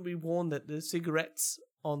 Why wouldn't we warn that there's cigarettes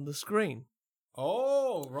on the screen?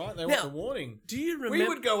 Oh, right. They want the warning. Do you remember? We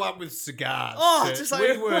would go up with cigars. Oh, Kurt. just like,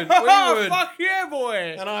 we would. Fuck yeah,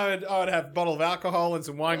 boy. And I would have a bottle of alcohol and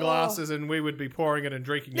some wine glasses, and we would be pouring it and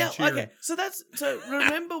drinking and cheering. Okay, so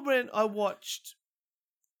remember when I watched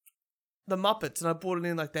The Muppets and I brought it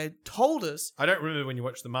in, like they told us. I don't remember when you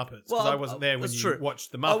watched The Muppets, because I wasn't there when you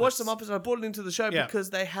watched The Muppets. I watched The Muppets and I brought it into the show because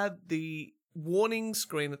they had the warning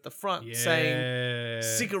screen at the front saying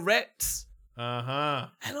cigarettes. Uh-huh.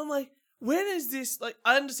 And I'm like, when is this? Like,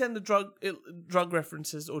 I understand the drug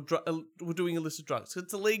references or we're doing illicit drugs.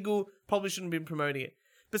 It's illegal, probably shouldn't have been promoting it.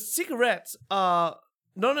 But cigarettes are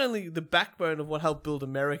not only the backbone of what helped build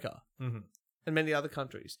America and many other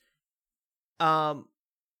countries, and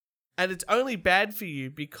it's only bad for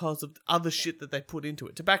you because of other shit that they put into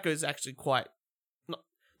it. Tobacco is actually quite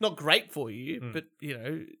not great for you, but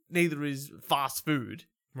neither is fast food.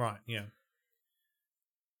 Right. Yeah.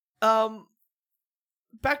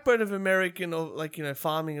 Backbone of American or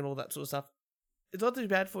farming and all that sort of stuff. It's not too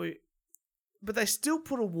bad for you, but they still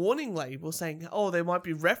put a warning label saying, "Oh, there might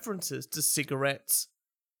be references to cigarettes,"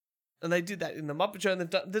 and they did that in the Muppet Show, and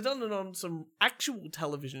they've done it on some actual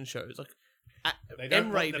television shows like. They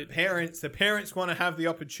don't want the parents. The parents want to have the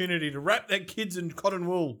opportunity to wrap their kids in cotton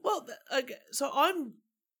wool. Well, okay, so I'm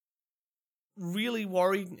really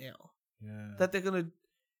worried now that they're gonna.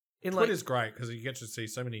 Twitter's great because you get to see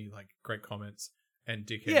so many great comments and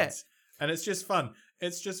dickheads, and it's just fun.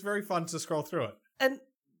 It's just very fun to scroll through it. And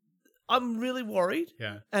I'm really worried.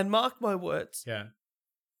 Yeah. And mark my words. Yeah.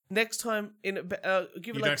 Next time give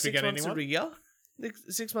it like 6 months to the year.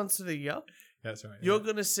 6 months to the year. That's right. You're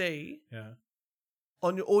gonna see. Yeah.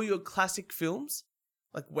 On all your classic films,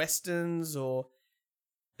 like westerns, or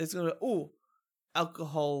it's gonna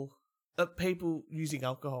alcohol, people using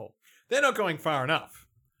alcohol. They're not going far enough.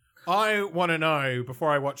 I want to know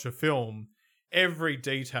before I watch a film every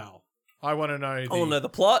detail. I want to know. I want to know the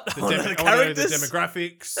plot. I want to know the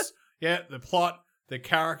demographics. The plot, the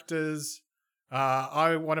characters.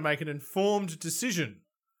 I want to make an informed decision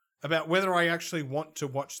about whether I actually want to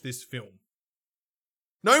watch this film.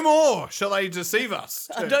 No more shall they deceive us.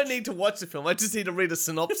 I don't need to watch the film. I just need to read a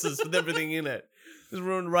synopsis with everything in it. Just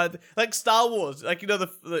ruin right like Star Wars. Like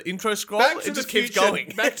the intro scroll. It just keeps going.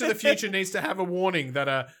 Back to the Future needs to have a warning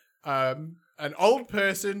that an old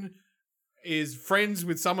person is friends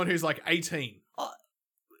with someone who's 18.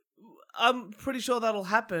 I'm pretty sure that'll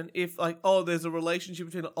happen if there's a relationship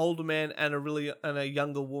between an older man and a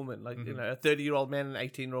younger woman, a 30-year-old man and an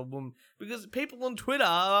 18-year-old woman, because people on Twitter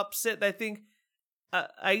are upset. They think an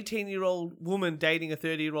 18-year-old woman dating a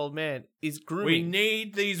 30-year-old man is grooming. We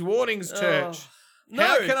need these warnings, Church. No.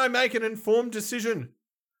 How can I make an informed decision?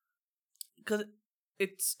 Because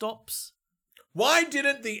it stops. Why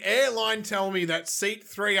didn't the airline tell me that seat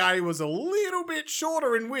 3A was a little bit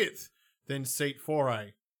shorter in width than seat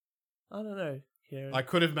 4A? I don't know, Kieran. I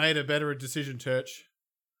could have made a better decision, Church.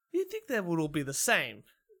 You'd think they would all be the same.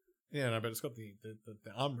 Yeah, no, but it's got the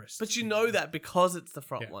armrest. But you know that because it's the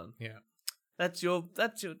front one. Yeah. That's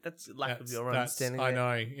lack of your understanding. I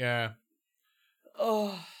know, yeah.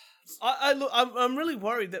 Oh, I'm really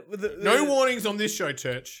worried that with no warnings on this show,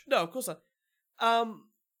 Church. No, of course not.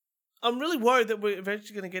 I'm really worried that we're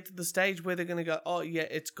eventually going to get to the stage where they're going to go, oh yeah,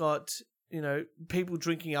 it's got people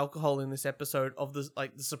drinking alcohol in this episode of the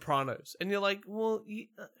Sopranos, and you're like, well,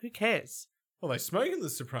 who cares? Well, they smoke in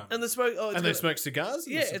the Sopranos, and they smoke. They smoke cigars.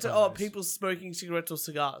 In the it's Sopranos. People smoking cigarettes or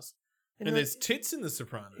cigars, and there's tits in the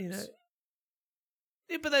Sopranos.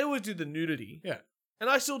 Yeah, but they always do the nudity. Yeah. And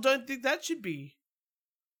I still don't think that should be.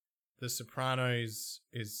 The Sopranos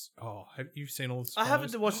is... Oh, have you seen all the I Sopranos?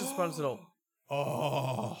 haven't watched The Sopranos at all.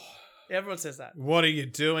 Oh. Yeah, everyone says that. What are you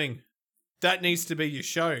doing? That needs to be your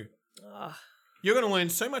show. You're going to learn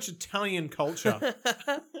so much Italian culture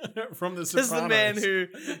from The Sopranos. This is the man who's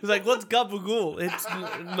like, what's gabagool? It's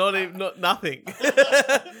not nothing.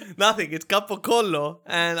 Nothing. It's capocollo.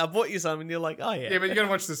 And I bought you some and you're like, oh yeah. Yeah, but you're going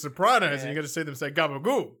to watch The Sopranos and you're going to see them say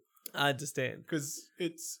gabagool. I understand. Because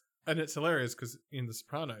it's hilarious because in The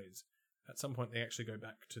Sopranos, at some point they actually go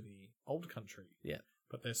back to the old country. Yeah.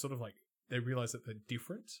 But they're sort of they realize that they're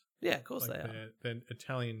different. Yeah, of course they are. They're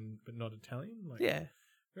Italian but not Italian. Yeah.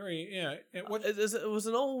 Very, yeah. It was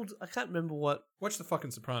an old... I can't remember what... Watch The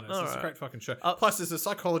fucking Sopranos. All It's right. a great fucking show. Plus, there's a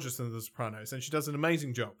psychologist in The Sopranos, and she does an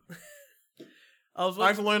amazing job.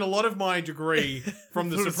 I've learned a lot of my degree from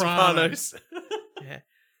The Sopranos. Yeah.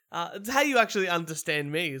 It's how you actually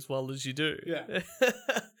understand me as well as you do. Yeah.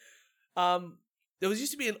 There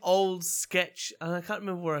used to be an old sketch, and I can't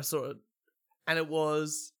remember where I saw it, and it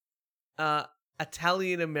was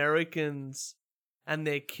Italian Americans and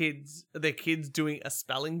their kids doing a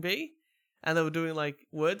spelling bee, and they were doing like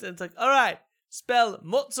words, and it's like, all right, spell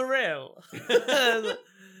mozzarella.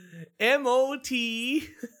 M-O-T.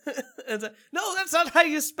 It's like, no, that's not how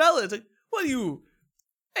you spell it. It's like, what are you?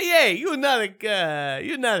 Hey, you're not Italiano.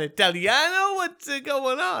 What's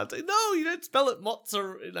going on? It's like, no, you don't spell it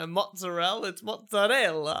mozzarella. It's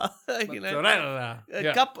mozzarella. Mozzarella.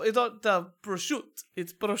 Yeah. It's not prosciutto.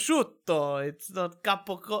 It's prosciutto. It's not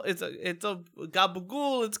capocollo. It's a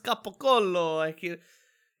gabagool. It's capocollo. Like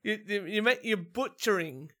you're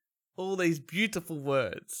butchering all these beautiful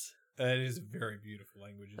words. It is a very beautiful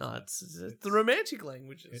language. It's the Romantic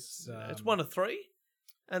languages. It's one of three.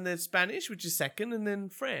 And then Spanish, which is second, and then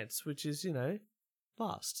France, which is,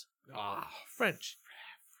 last. French.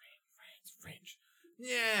 French.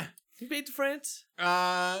 Yeah. You been to France?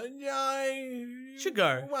 Yeah. I Should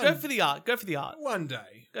go. Go for the art. One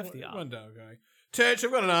day. Go for the art. One day I'll go. Church,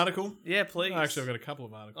 I've got an article. Yeah, please. Actually, I've got a couple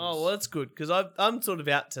of articles. Oh, well, that's good, because I'm sort of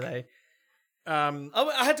out today.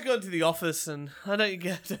 I had to go into the office, and I don't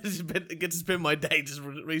get to spend my day just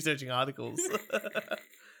researching articles.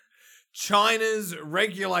 China's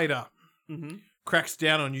regulator Mm-hmm. cracks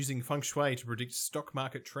down on using feng shui to predict stock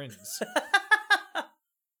market trends.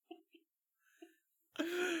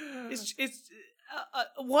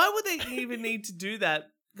 Why would they even need to do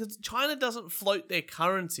that? Because China doesn't float their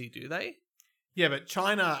currency, do they? Yeah, but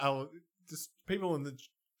China, people in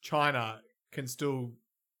China can still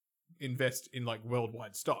invest in like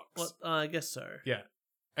worldwide stocks. Well, I guess so. Yeah,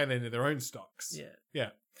 and then their own stocks.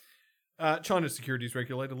 Yeah. China's securities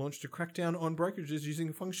regulator launched a crackdown on brokerages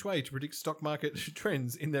using feng shui to predict stock market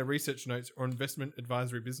trends in their research notes or investment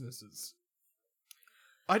advisory businesses.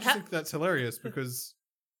 I just think that's hilarious because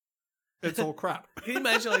it's all crap. Can you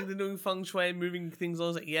imagine like they're doing feng shui and moving things on?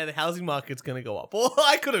 It's like, yeah, the housing market's going to go up. Well,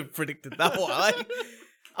 I could have predicted that one. Like,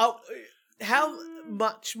 how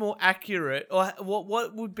much more accurate, or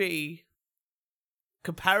what would be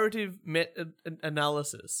comparative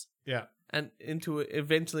analysis? Yeah. And into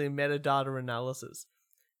eventually a metadata analysis.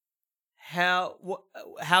 How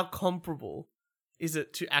comparable is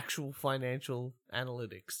it to actual financial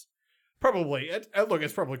analytics? Probably. Look,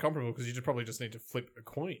 it's probably comparable because you probably just need to flip a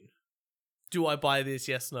coin. Do I buy this?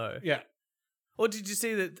 Yes, no. Yeah. Or did you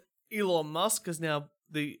see that Elon Musk is now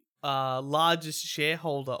the largest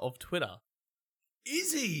shareholder of Twitter?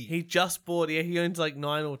 Is he? He just bought. Yeah, he owns like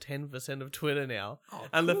 9 or 10% of Twitter now. Oh,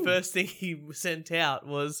 and cool. the first thing he sent out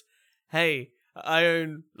was, "Hey, I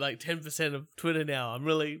own like 10% of Twitter now. I'm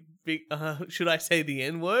really big. Should I say the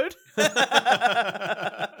N word?"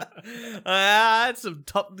 That's some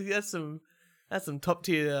top top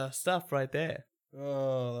tier stuff right there.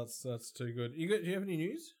 Oh, that's too good. Do you have any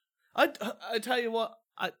news? I tell you what.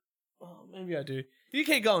 Maybe I do. You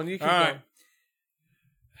keep going. All right.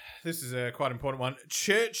 This is a quite important one.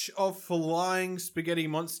 Church of Flying Spaghetti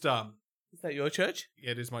Monster. Is that your church?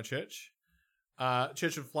 Yeah, it is my church.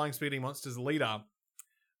 Church of Flying Spaghetti Monster's leader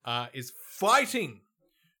is fighting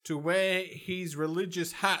to wear his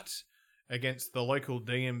religious hat against the local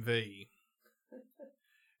DMV.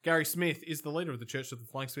 Gary Smith is the leader of the Church of the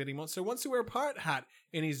Flying Spaghetti Monster, wants to wear a pirate hat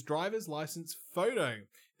in his driver's license photo.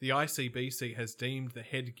 The ICBC has deemed the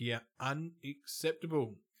headgear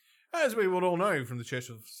unacceptable. As we would all know from the Church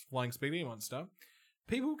of Flying Spaghetti Monster,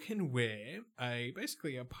 people can wear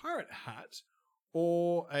basically a pirate hat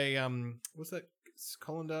or a what's that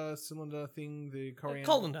cylinder thing, the coriander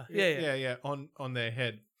colander. Yeah. on their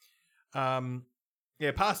head.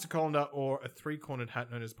 Pastor colander or a three-cornered hat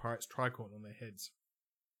known as pirate's tricorn on their heads.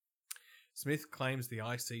 Smith claims the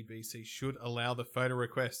ICBC should allow the photo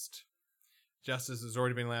request, just as has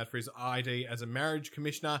already been allowed for his ID as a marriage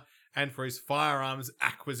commissioner and for his firearms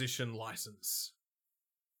acquisition license.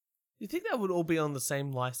 You think that would all be on the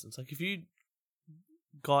same license? Like if you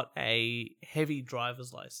got a heavy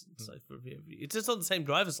driver's license, like it's just on the same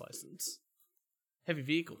driver's license. Heavy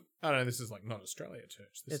vehicle. I don't know. This is like not Australia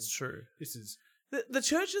Church. It's true. This is the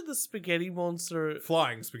Church of the Spaghetti Monster.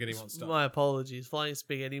 Flying Spaghetti Monster. My apologies. Flying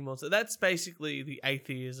Spaghetti Monster. That's basically the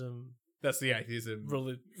atheism. That's the atheism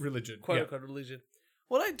religion. Quote unquote religion.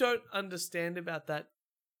 What I don't understand about that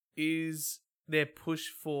is their push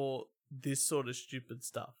for this sort of stupid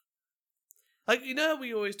stuff. Like, you know how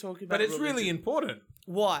we always talk about But it's religion? really important.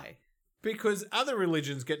 Why? Because other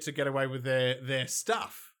religions get away with their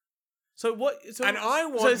stuff. So what? So, And I so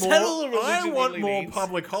want is that all more. the I religion want really more needs?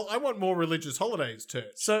 I want more religious holidays,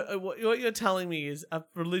 Church. So what you're telling me is a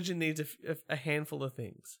religion needs a handful of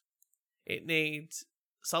things. It needs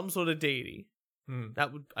some sort of deity. Hmm.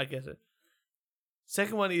 That would, I guess it.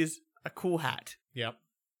 Second one is a cool hat. Yep.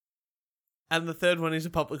 And the third one is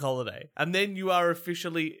a public holiday. And then you are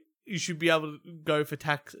officially, you should be able to go for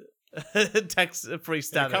tax free And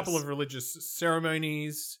status. a couple of religious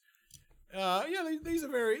ceremonies. These are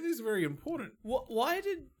very important. Why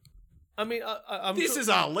did, I mean, I'm This sure, is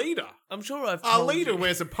our leader. I'm sure I've Our told leader you-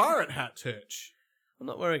 wears a pirate hat, Church. I'm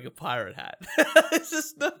not wearing a pirate hat. It's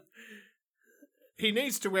just not, He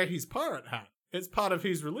needs to wear his pirate hat. It's part of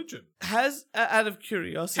his religion. out of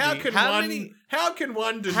curiosity, How can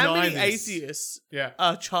one deny how many this? atheists Yeah.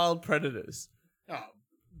 are child predators? Oh,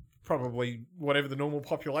 probably whatever the normal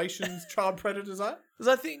population's child predators are. Because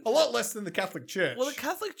I think, A lot less than the Catholic Church. well, the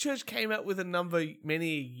Catholic Church came out with a number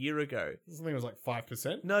many a year ago. I think it was like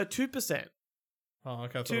 5%. No, 2%. Oh,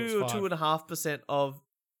 okay. I thought it 2 or was 5. 2.5% of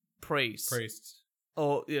priests, Priests.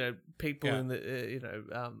 or people Yeah. in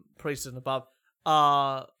the priests and above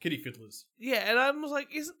are Kitty fiddlers. and I was like,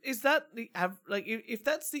 is that the if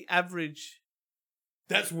that's the average?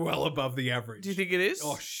 That's well above the average. Do you think it is?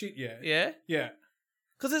 Oh, shit, yeah. Yeah, Yeah.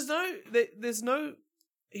 because there's no.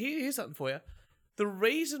 Here's something for you. The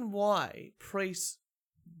reason why priests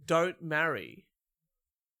don't marry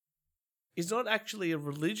is not actually a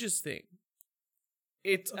religious thing.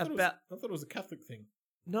 It's I about thought it was a Catholic thing.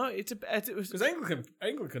 no. It's about it was. Because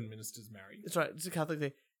Anglican ministers marry. That's right. It's a Catholic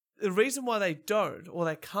thing. The reason why they don't or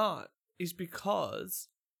they can't is because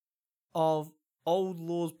of old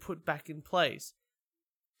laws put back in place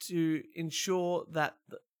to ensure that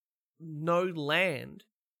no land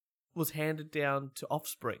was handed down to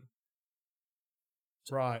offspring.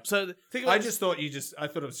 Right. So think about I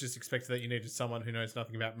thought it was just expected that you needed someone who knows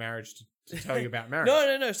nothing about marriage to tell you about marriage.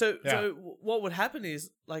 No. So Yeah. what would happen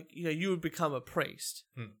is you would become a priest,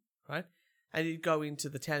 Hmm. right? And you'd go into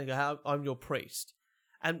the town and go, I'm your priest.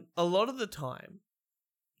 And a lot of the time,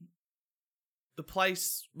 the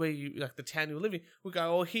place where the town you're living, would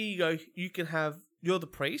go, oh, here you go, you're the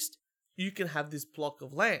priest, you can have this block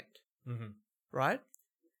of land, Mm-hmm. right?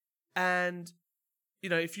 And,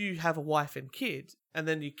 if you have a wife and kid, and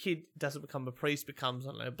then your kid doesn't become a priest, becomes, I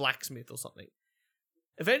don't know, a blacksmith or something,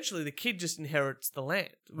 eventually the kid just inherits the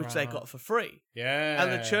land, which they Right. got for free. Yeah.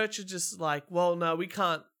 And the church are just like, well, no, we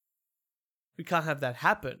can't have that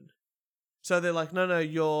happen. So they're like, no,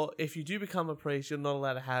 if you do become a priest, you're not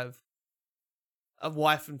allowed to have a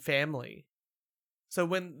wife and family. So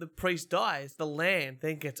when the priest dies, the land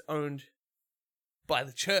then gets owned by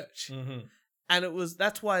the church. Mm-hmm. And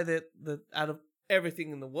that's why out of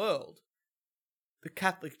everything in the world, the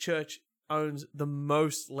Catholic Church owns the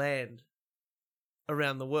most land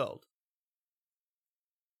around the world.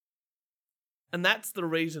 And that's the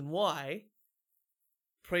reason why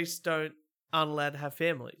priests aren't allowed to have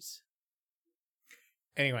families.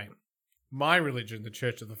 Anyway, my religion, the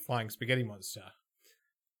Church of the Flying Spaghetti Monster,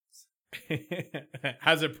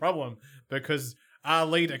 has a problem because our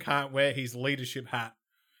leader can't wear his leadership hat.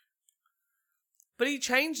 But he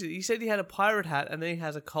changed it. He said he had a pirate hat and then he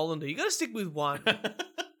has a colander. You got to stick with one.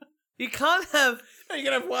 You can't have No, you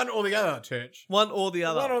can have one or the other, Church. one or the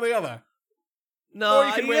other. One or the other. No, or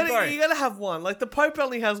you can wear both. You got to have one. Like the Pope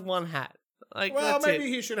only has one hat. Like Well, that's maybe it.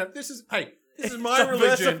 he should have. This is my religion.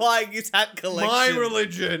 Diversifying his hat collection. My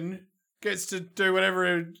religion gets to do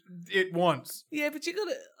whatever it wants. Yeah, but you got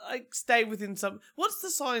to stay within some. What's the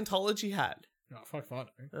Scientology hat? Oh, fuck, I don't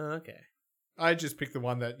know. Oh, okay. I just pick the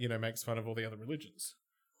one that, makes fun of all the other religions.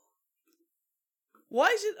 Why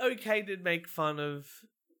is it okay to make fun of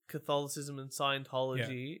Catholicism and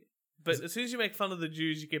Scientology, but as soon as you make fun of the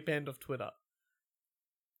Jews, you get banned off Twitter?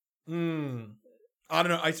 I don't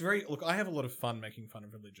know. Look, I have a lot of fun making fun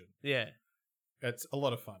of religion. Yeah. It's a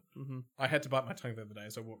lot of fun. Mm-hmm. I had to bite my tongue the other day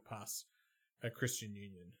as I walked past a Christian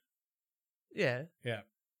Union. Yeah. Yeah.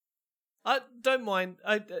 I don't mind.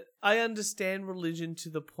 I understand religion to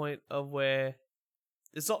the point of where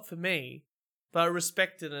it's not for me, but I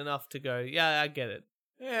respect it enough to go, yeah, I get it.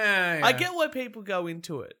 Yeah. I get why people go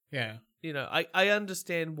into it. Yeah. I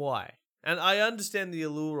understand why. And I understand the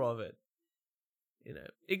allure of it.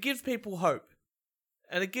 It gives people hope.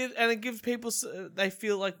 And it gives people, they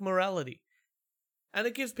feel like morality. And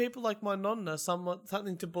it gives people like my nonna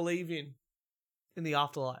something to believe in the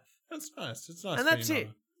afterlife. That's nice. It's nice. And for that's you, it.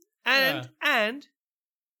 Nonna. And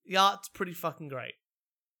the art's pretty fucking great.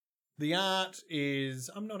 The art is.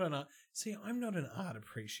 I'm not an art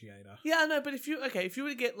appreciator. Yeah, I know, but if you were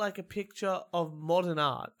to get like a picture of modern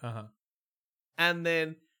art Uh huh. and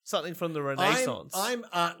then something from the Renaissance. I'm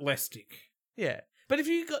artlestic. Yeah, but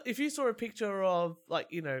if you saw a picture of like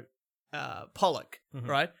Pollock,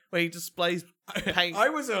 right, where he displays paint. I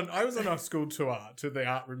was on our school tour to the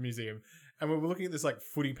art museum, and we were looking at this like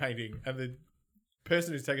footy painting, and the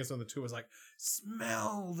person who's taking us on the tour was like,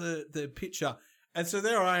 "Smell the picture," and so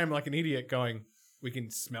there I am like an idiot going, "We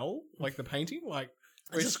can smell like the painting, like."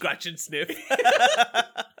 Just scratch and sniff.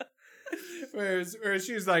 whereas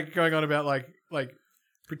she was like going on about like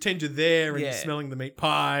pretend you're there and you're smelling the meat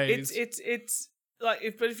pies. It's like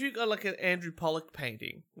if you got like an Andrew Pollock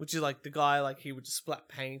painting, which is like the guy like he would just splat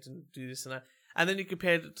paint and do this and that, and then you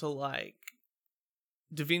compared it to like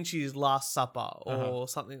Da Vinci's Last Supper or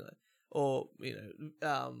something like, or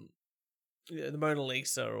the Mona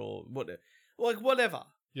Lisa or whatever.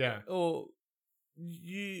 Yeah. Or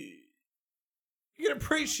you can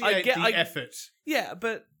appreciate the effort. Yeah,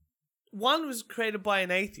 but one was created by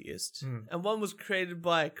an atheist and one was created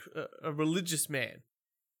by a religious man.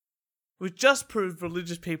 Which just proved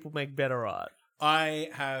religious people make better art. I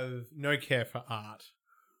have no care for art.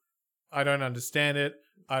 I don't understand it.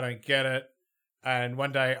 I don't get it. And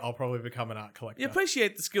one day I'll probably become an art collector. You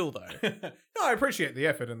appreciate the skill, though. No, I appreciate the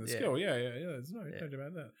effort and the skill. Yeah. There's no doubt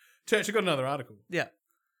about that. Church, I got another article. Yeah.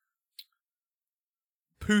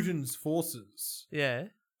 Putin's forces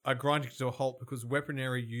are grinding to a halt because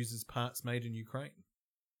weaponry uses parts made in Ukraine.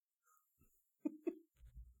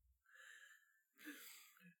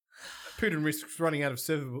 Putin risks running out of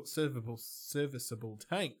serviceable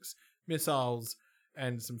tanks, missiles,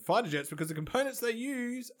 and some fighter jets because the components they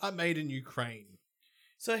use are made in Ukraine.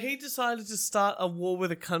 So he decided to start a war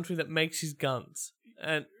with a country that makes his guns.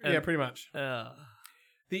 And yeah, pretty much.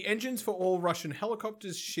 The engines for all Russian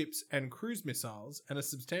helicopters, ships, and cruise missiles, and a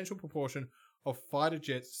substantial proportion of fighter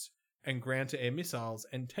jets and ground-to-air missiles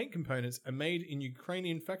and tank components are made in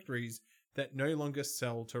Ukrainian factories that no longer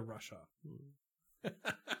sell to Russia. Do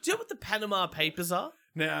you know what the Panama Papers are?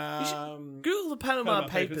 Now, Google the Panama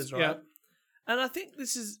Papers, right? Yeah. And I think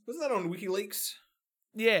this is... Wasn't that on WikiLeaks?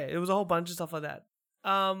 Yeah, it was a whole bunch of stuff like that.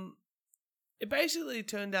 It basically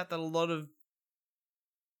turned out that a lot of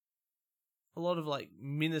like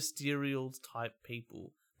ministerial type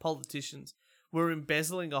people, politicians, were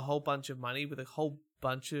embezzling a whole bunch of money with a whole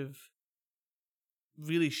bunch of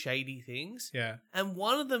really shady things. Yeah. And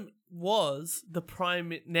one of them was the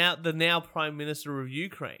now Prime Minister of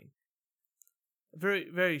Ukraine. Very,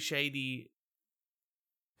 very shady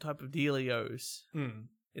type of dealios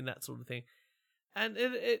in that sort of thing. And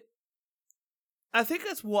it I think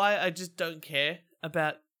that's why I just don't care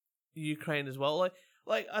about Ukraine as well.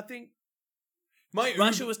 Like I think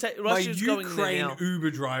Russia was going in there now.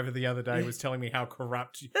 Uber driver the other day was telling me how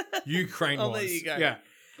corrupt Ukraine was. There you go. Yeah.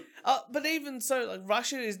 But even so, like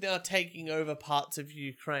Russia is now taking over parts of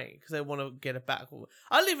Ukraine because they want to get it back.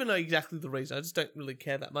 I don't even know exactly the reason. I just don't really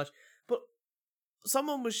care that much. But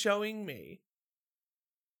someone was showing me,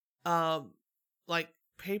 like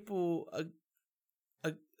people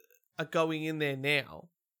are going in there now.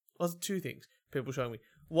 Well, two things people showing me.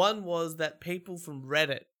 One was that people from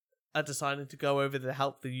Reddit are deciding to go over to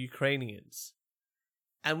help the Ukrainians.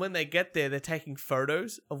 And when they get there, they're taking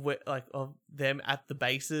photos of of them at the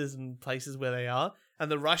bases and places where they are.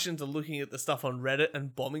 And the Russians are looking at the stuff on Reddit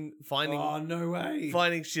and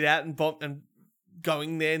finding shit out and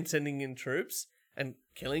going there and sending in troops and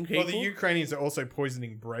killing people. Well, the Ukrainians are also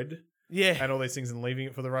poisoning bread. Yeah. And all these things and leaving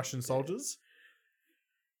it for the Russian soldiers.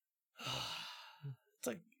 It's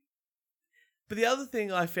like, but the other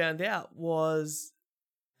thing I found out was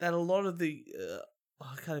that a lot of the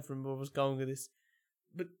I can't even remember where I was going with this,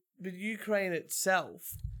 but Ukraine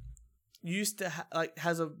itself used to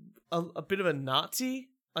has a bit of a Nazi,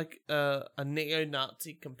 like a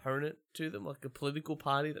neo-Nazi component to them, like a political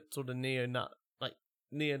party that sort of neo-Nazi.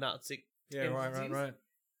 Yeah, right.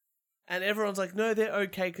 And everyone's like, no, they're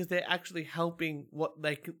okay because they're actually helping what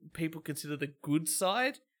people consider the good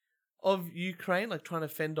side of Ukraine, like trying to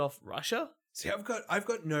fend off Russia. See, I've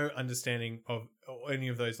got no understanding of any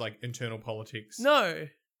of those like internal politics. No,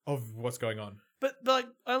 of what's going on. But like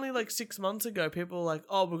only like 6 months ago, people were like,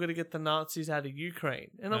 "Oh, we're going to get the Nazis out of Ukraine,"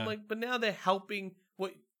 and I'm like, "But now they're helping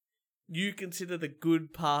what you consider the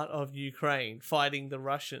good part of Ukraine, fighting the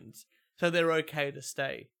Russians, so they're okay to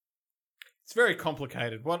stay." It's very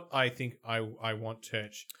complicated. What I think I want,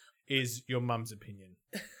 Church, is your mum's opinion.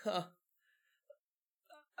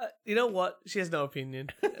 You know what? She has no opinion.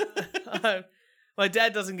 My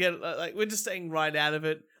dad doesn't get it. Like, we're just staying right out of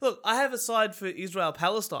it. Look, I have a side for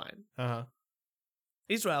Israel-Palestine.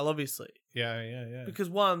 Israel, obviously. Yeah. Because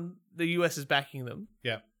one, the US is backing them.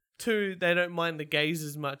 Yeah. Two, they don't mind the gays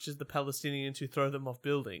as much as the Palestinians who throw them off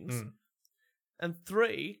buildings. and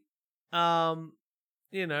 3,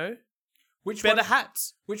 you know, Which better one?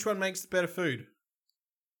 hats. Which one makes the better food?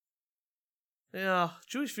 Yeah,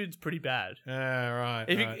 Jewish food's pretty bad. Right.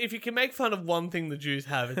 If you can make fun of one thing the Jews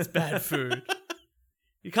have, it's bad food.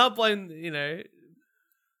 You can't blame, you know.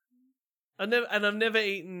 I've never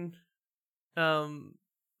eaten,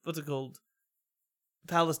 what's it called?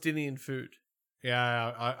 Palestinian food.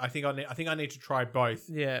 Yeah, I think I need to try both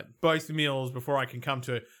meals before I can come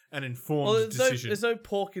to an informed decision. There's no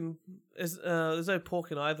pork in there's no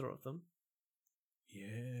pork in either of them.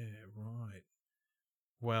 Yeah, right.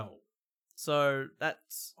 Well, so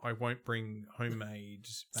that's I won't bring homemade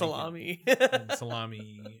salami. and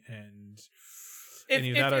salami and any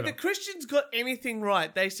of that. If the Christians got anything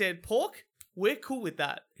right, they said pork. We're cool with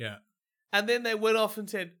that. Yeah. And then they went off and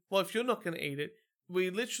said, well, if you're not going to eat it, we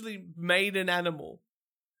literally made an animal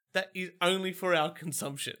that is only for our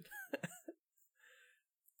consumption.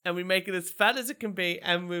 And we make it as fat as it can be,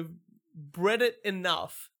 and we've bred it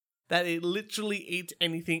enough that it literally eats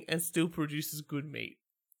anything and still produces good meat.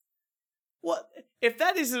 What? If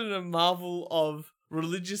that isn't a marvel of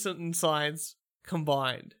religious and science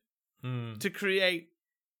combined to create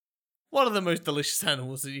one of the most delicious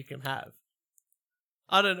animals that you can have.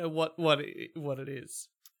 I don't know what it is.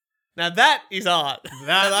 Now that is art.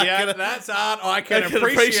 That's art I can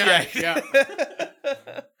appreciate. Yeah.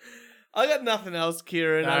 I got nothing else,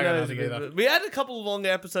 Kieran. No, I got nothing either. We had a couple of longer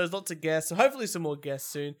episodes, lots of guests, so hopefully some more guests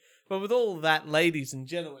soon. But with all that, ladies and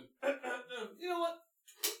gentlemen, you know what?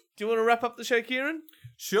 Do you want to wrap up the show, Kieran?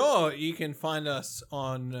 Sure. You can find us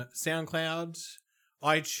on SoundCloud,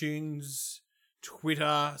 iTunes,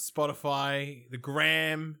 Twitter, Spotify, the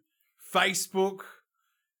Gram, Facebook.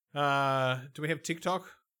 Do we have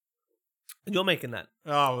TikTok? You're making that.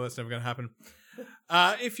 Oh, well, that's never going to happen.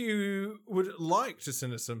 If you would like to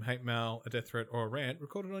send us some hate mail, a death threat, or a rant,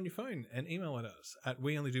 record it on your phone and email at us at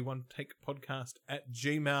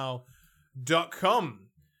weonlydoonetakePodcast@gmail.com.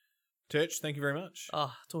 Turch, thank you very much.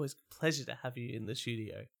 Oh, it's always a pleasure to have you in the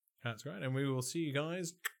studio. That's great. And we will see you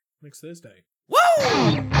guys next Thursday. Woo!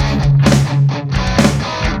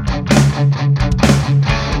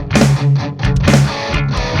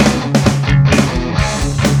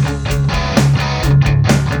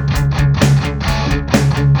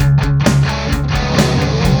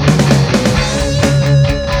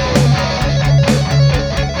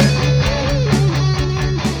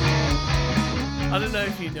 I don't know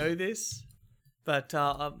if you know this, but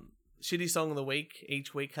Shitty Song of the Week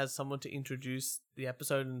each week has someone to introduce the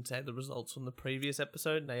episode and say the results from the previous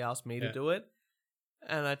episode, and they asked me to do it.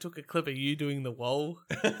 And I took a clip of you doing the whoa.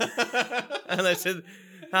 And I said,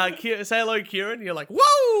 say hello, Kieran. You're like,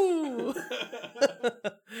 whoa!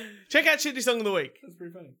 Check out Shitty Song of the Week. That's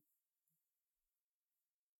pretty funny.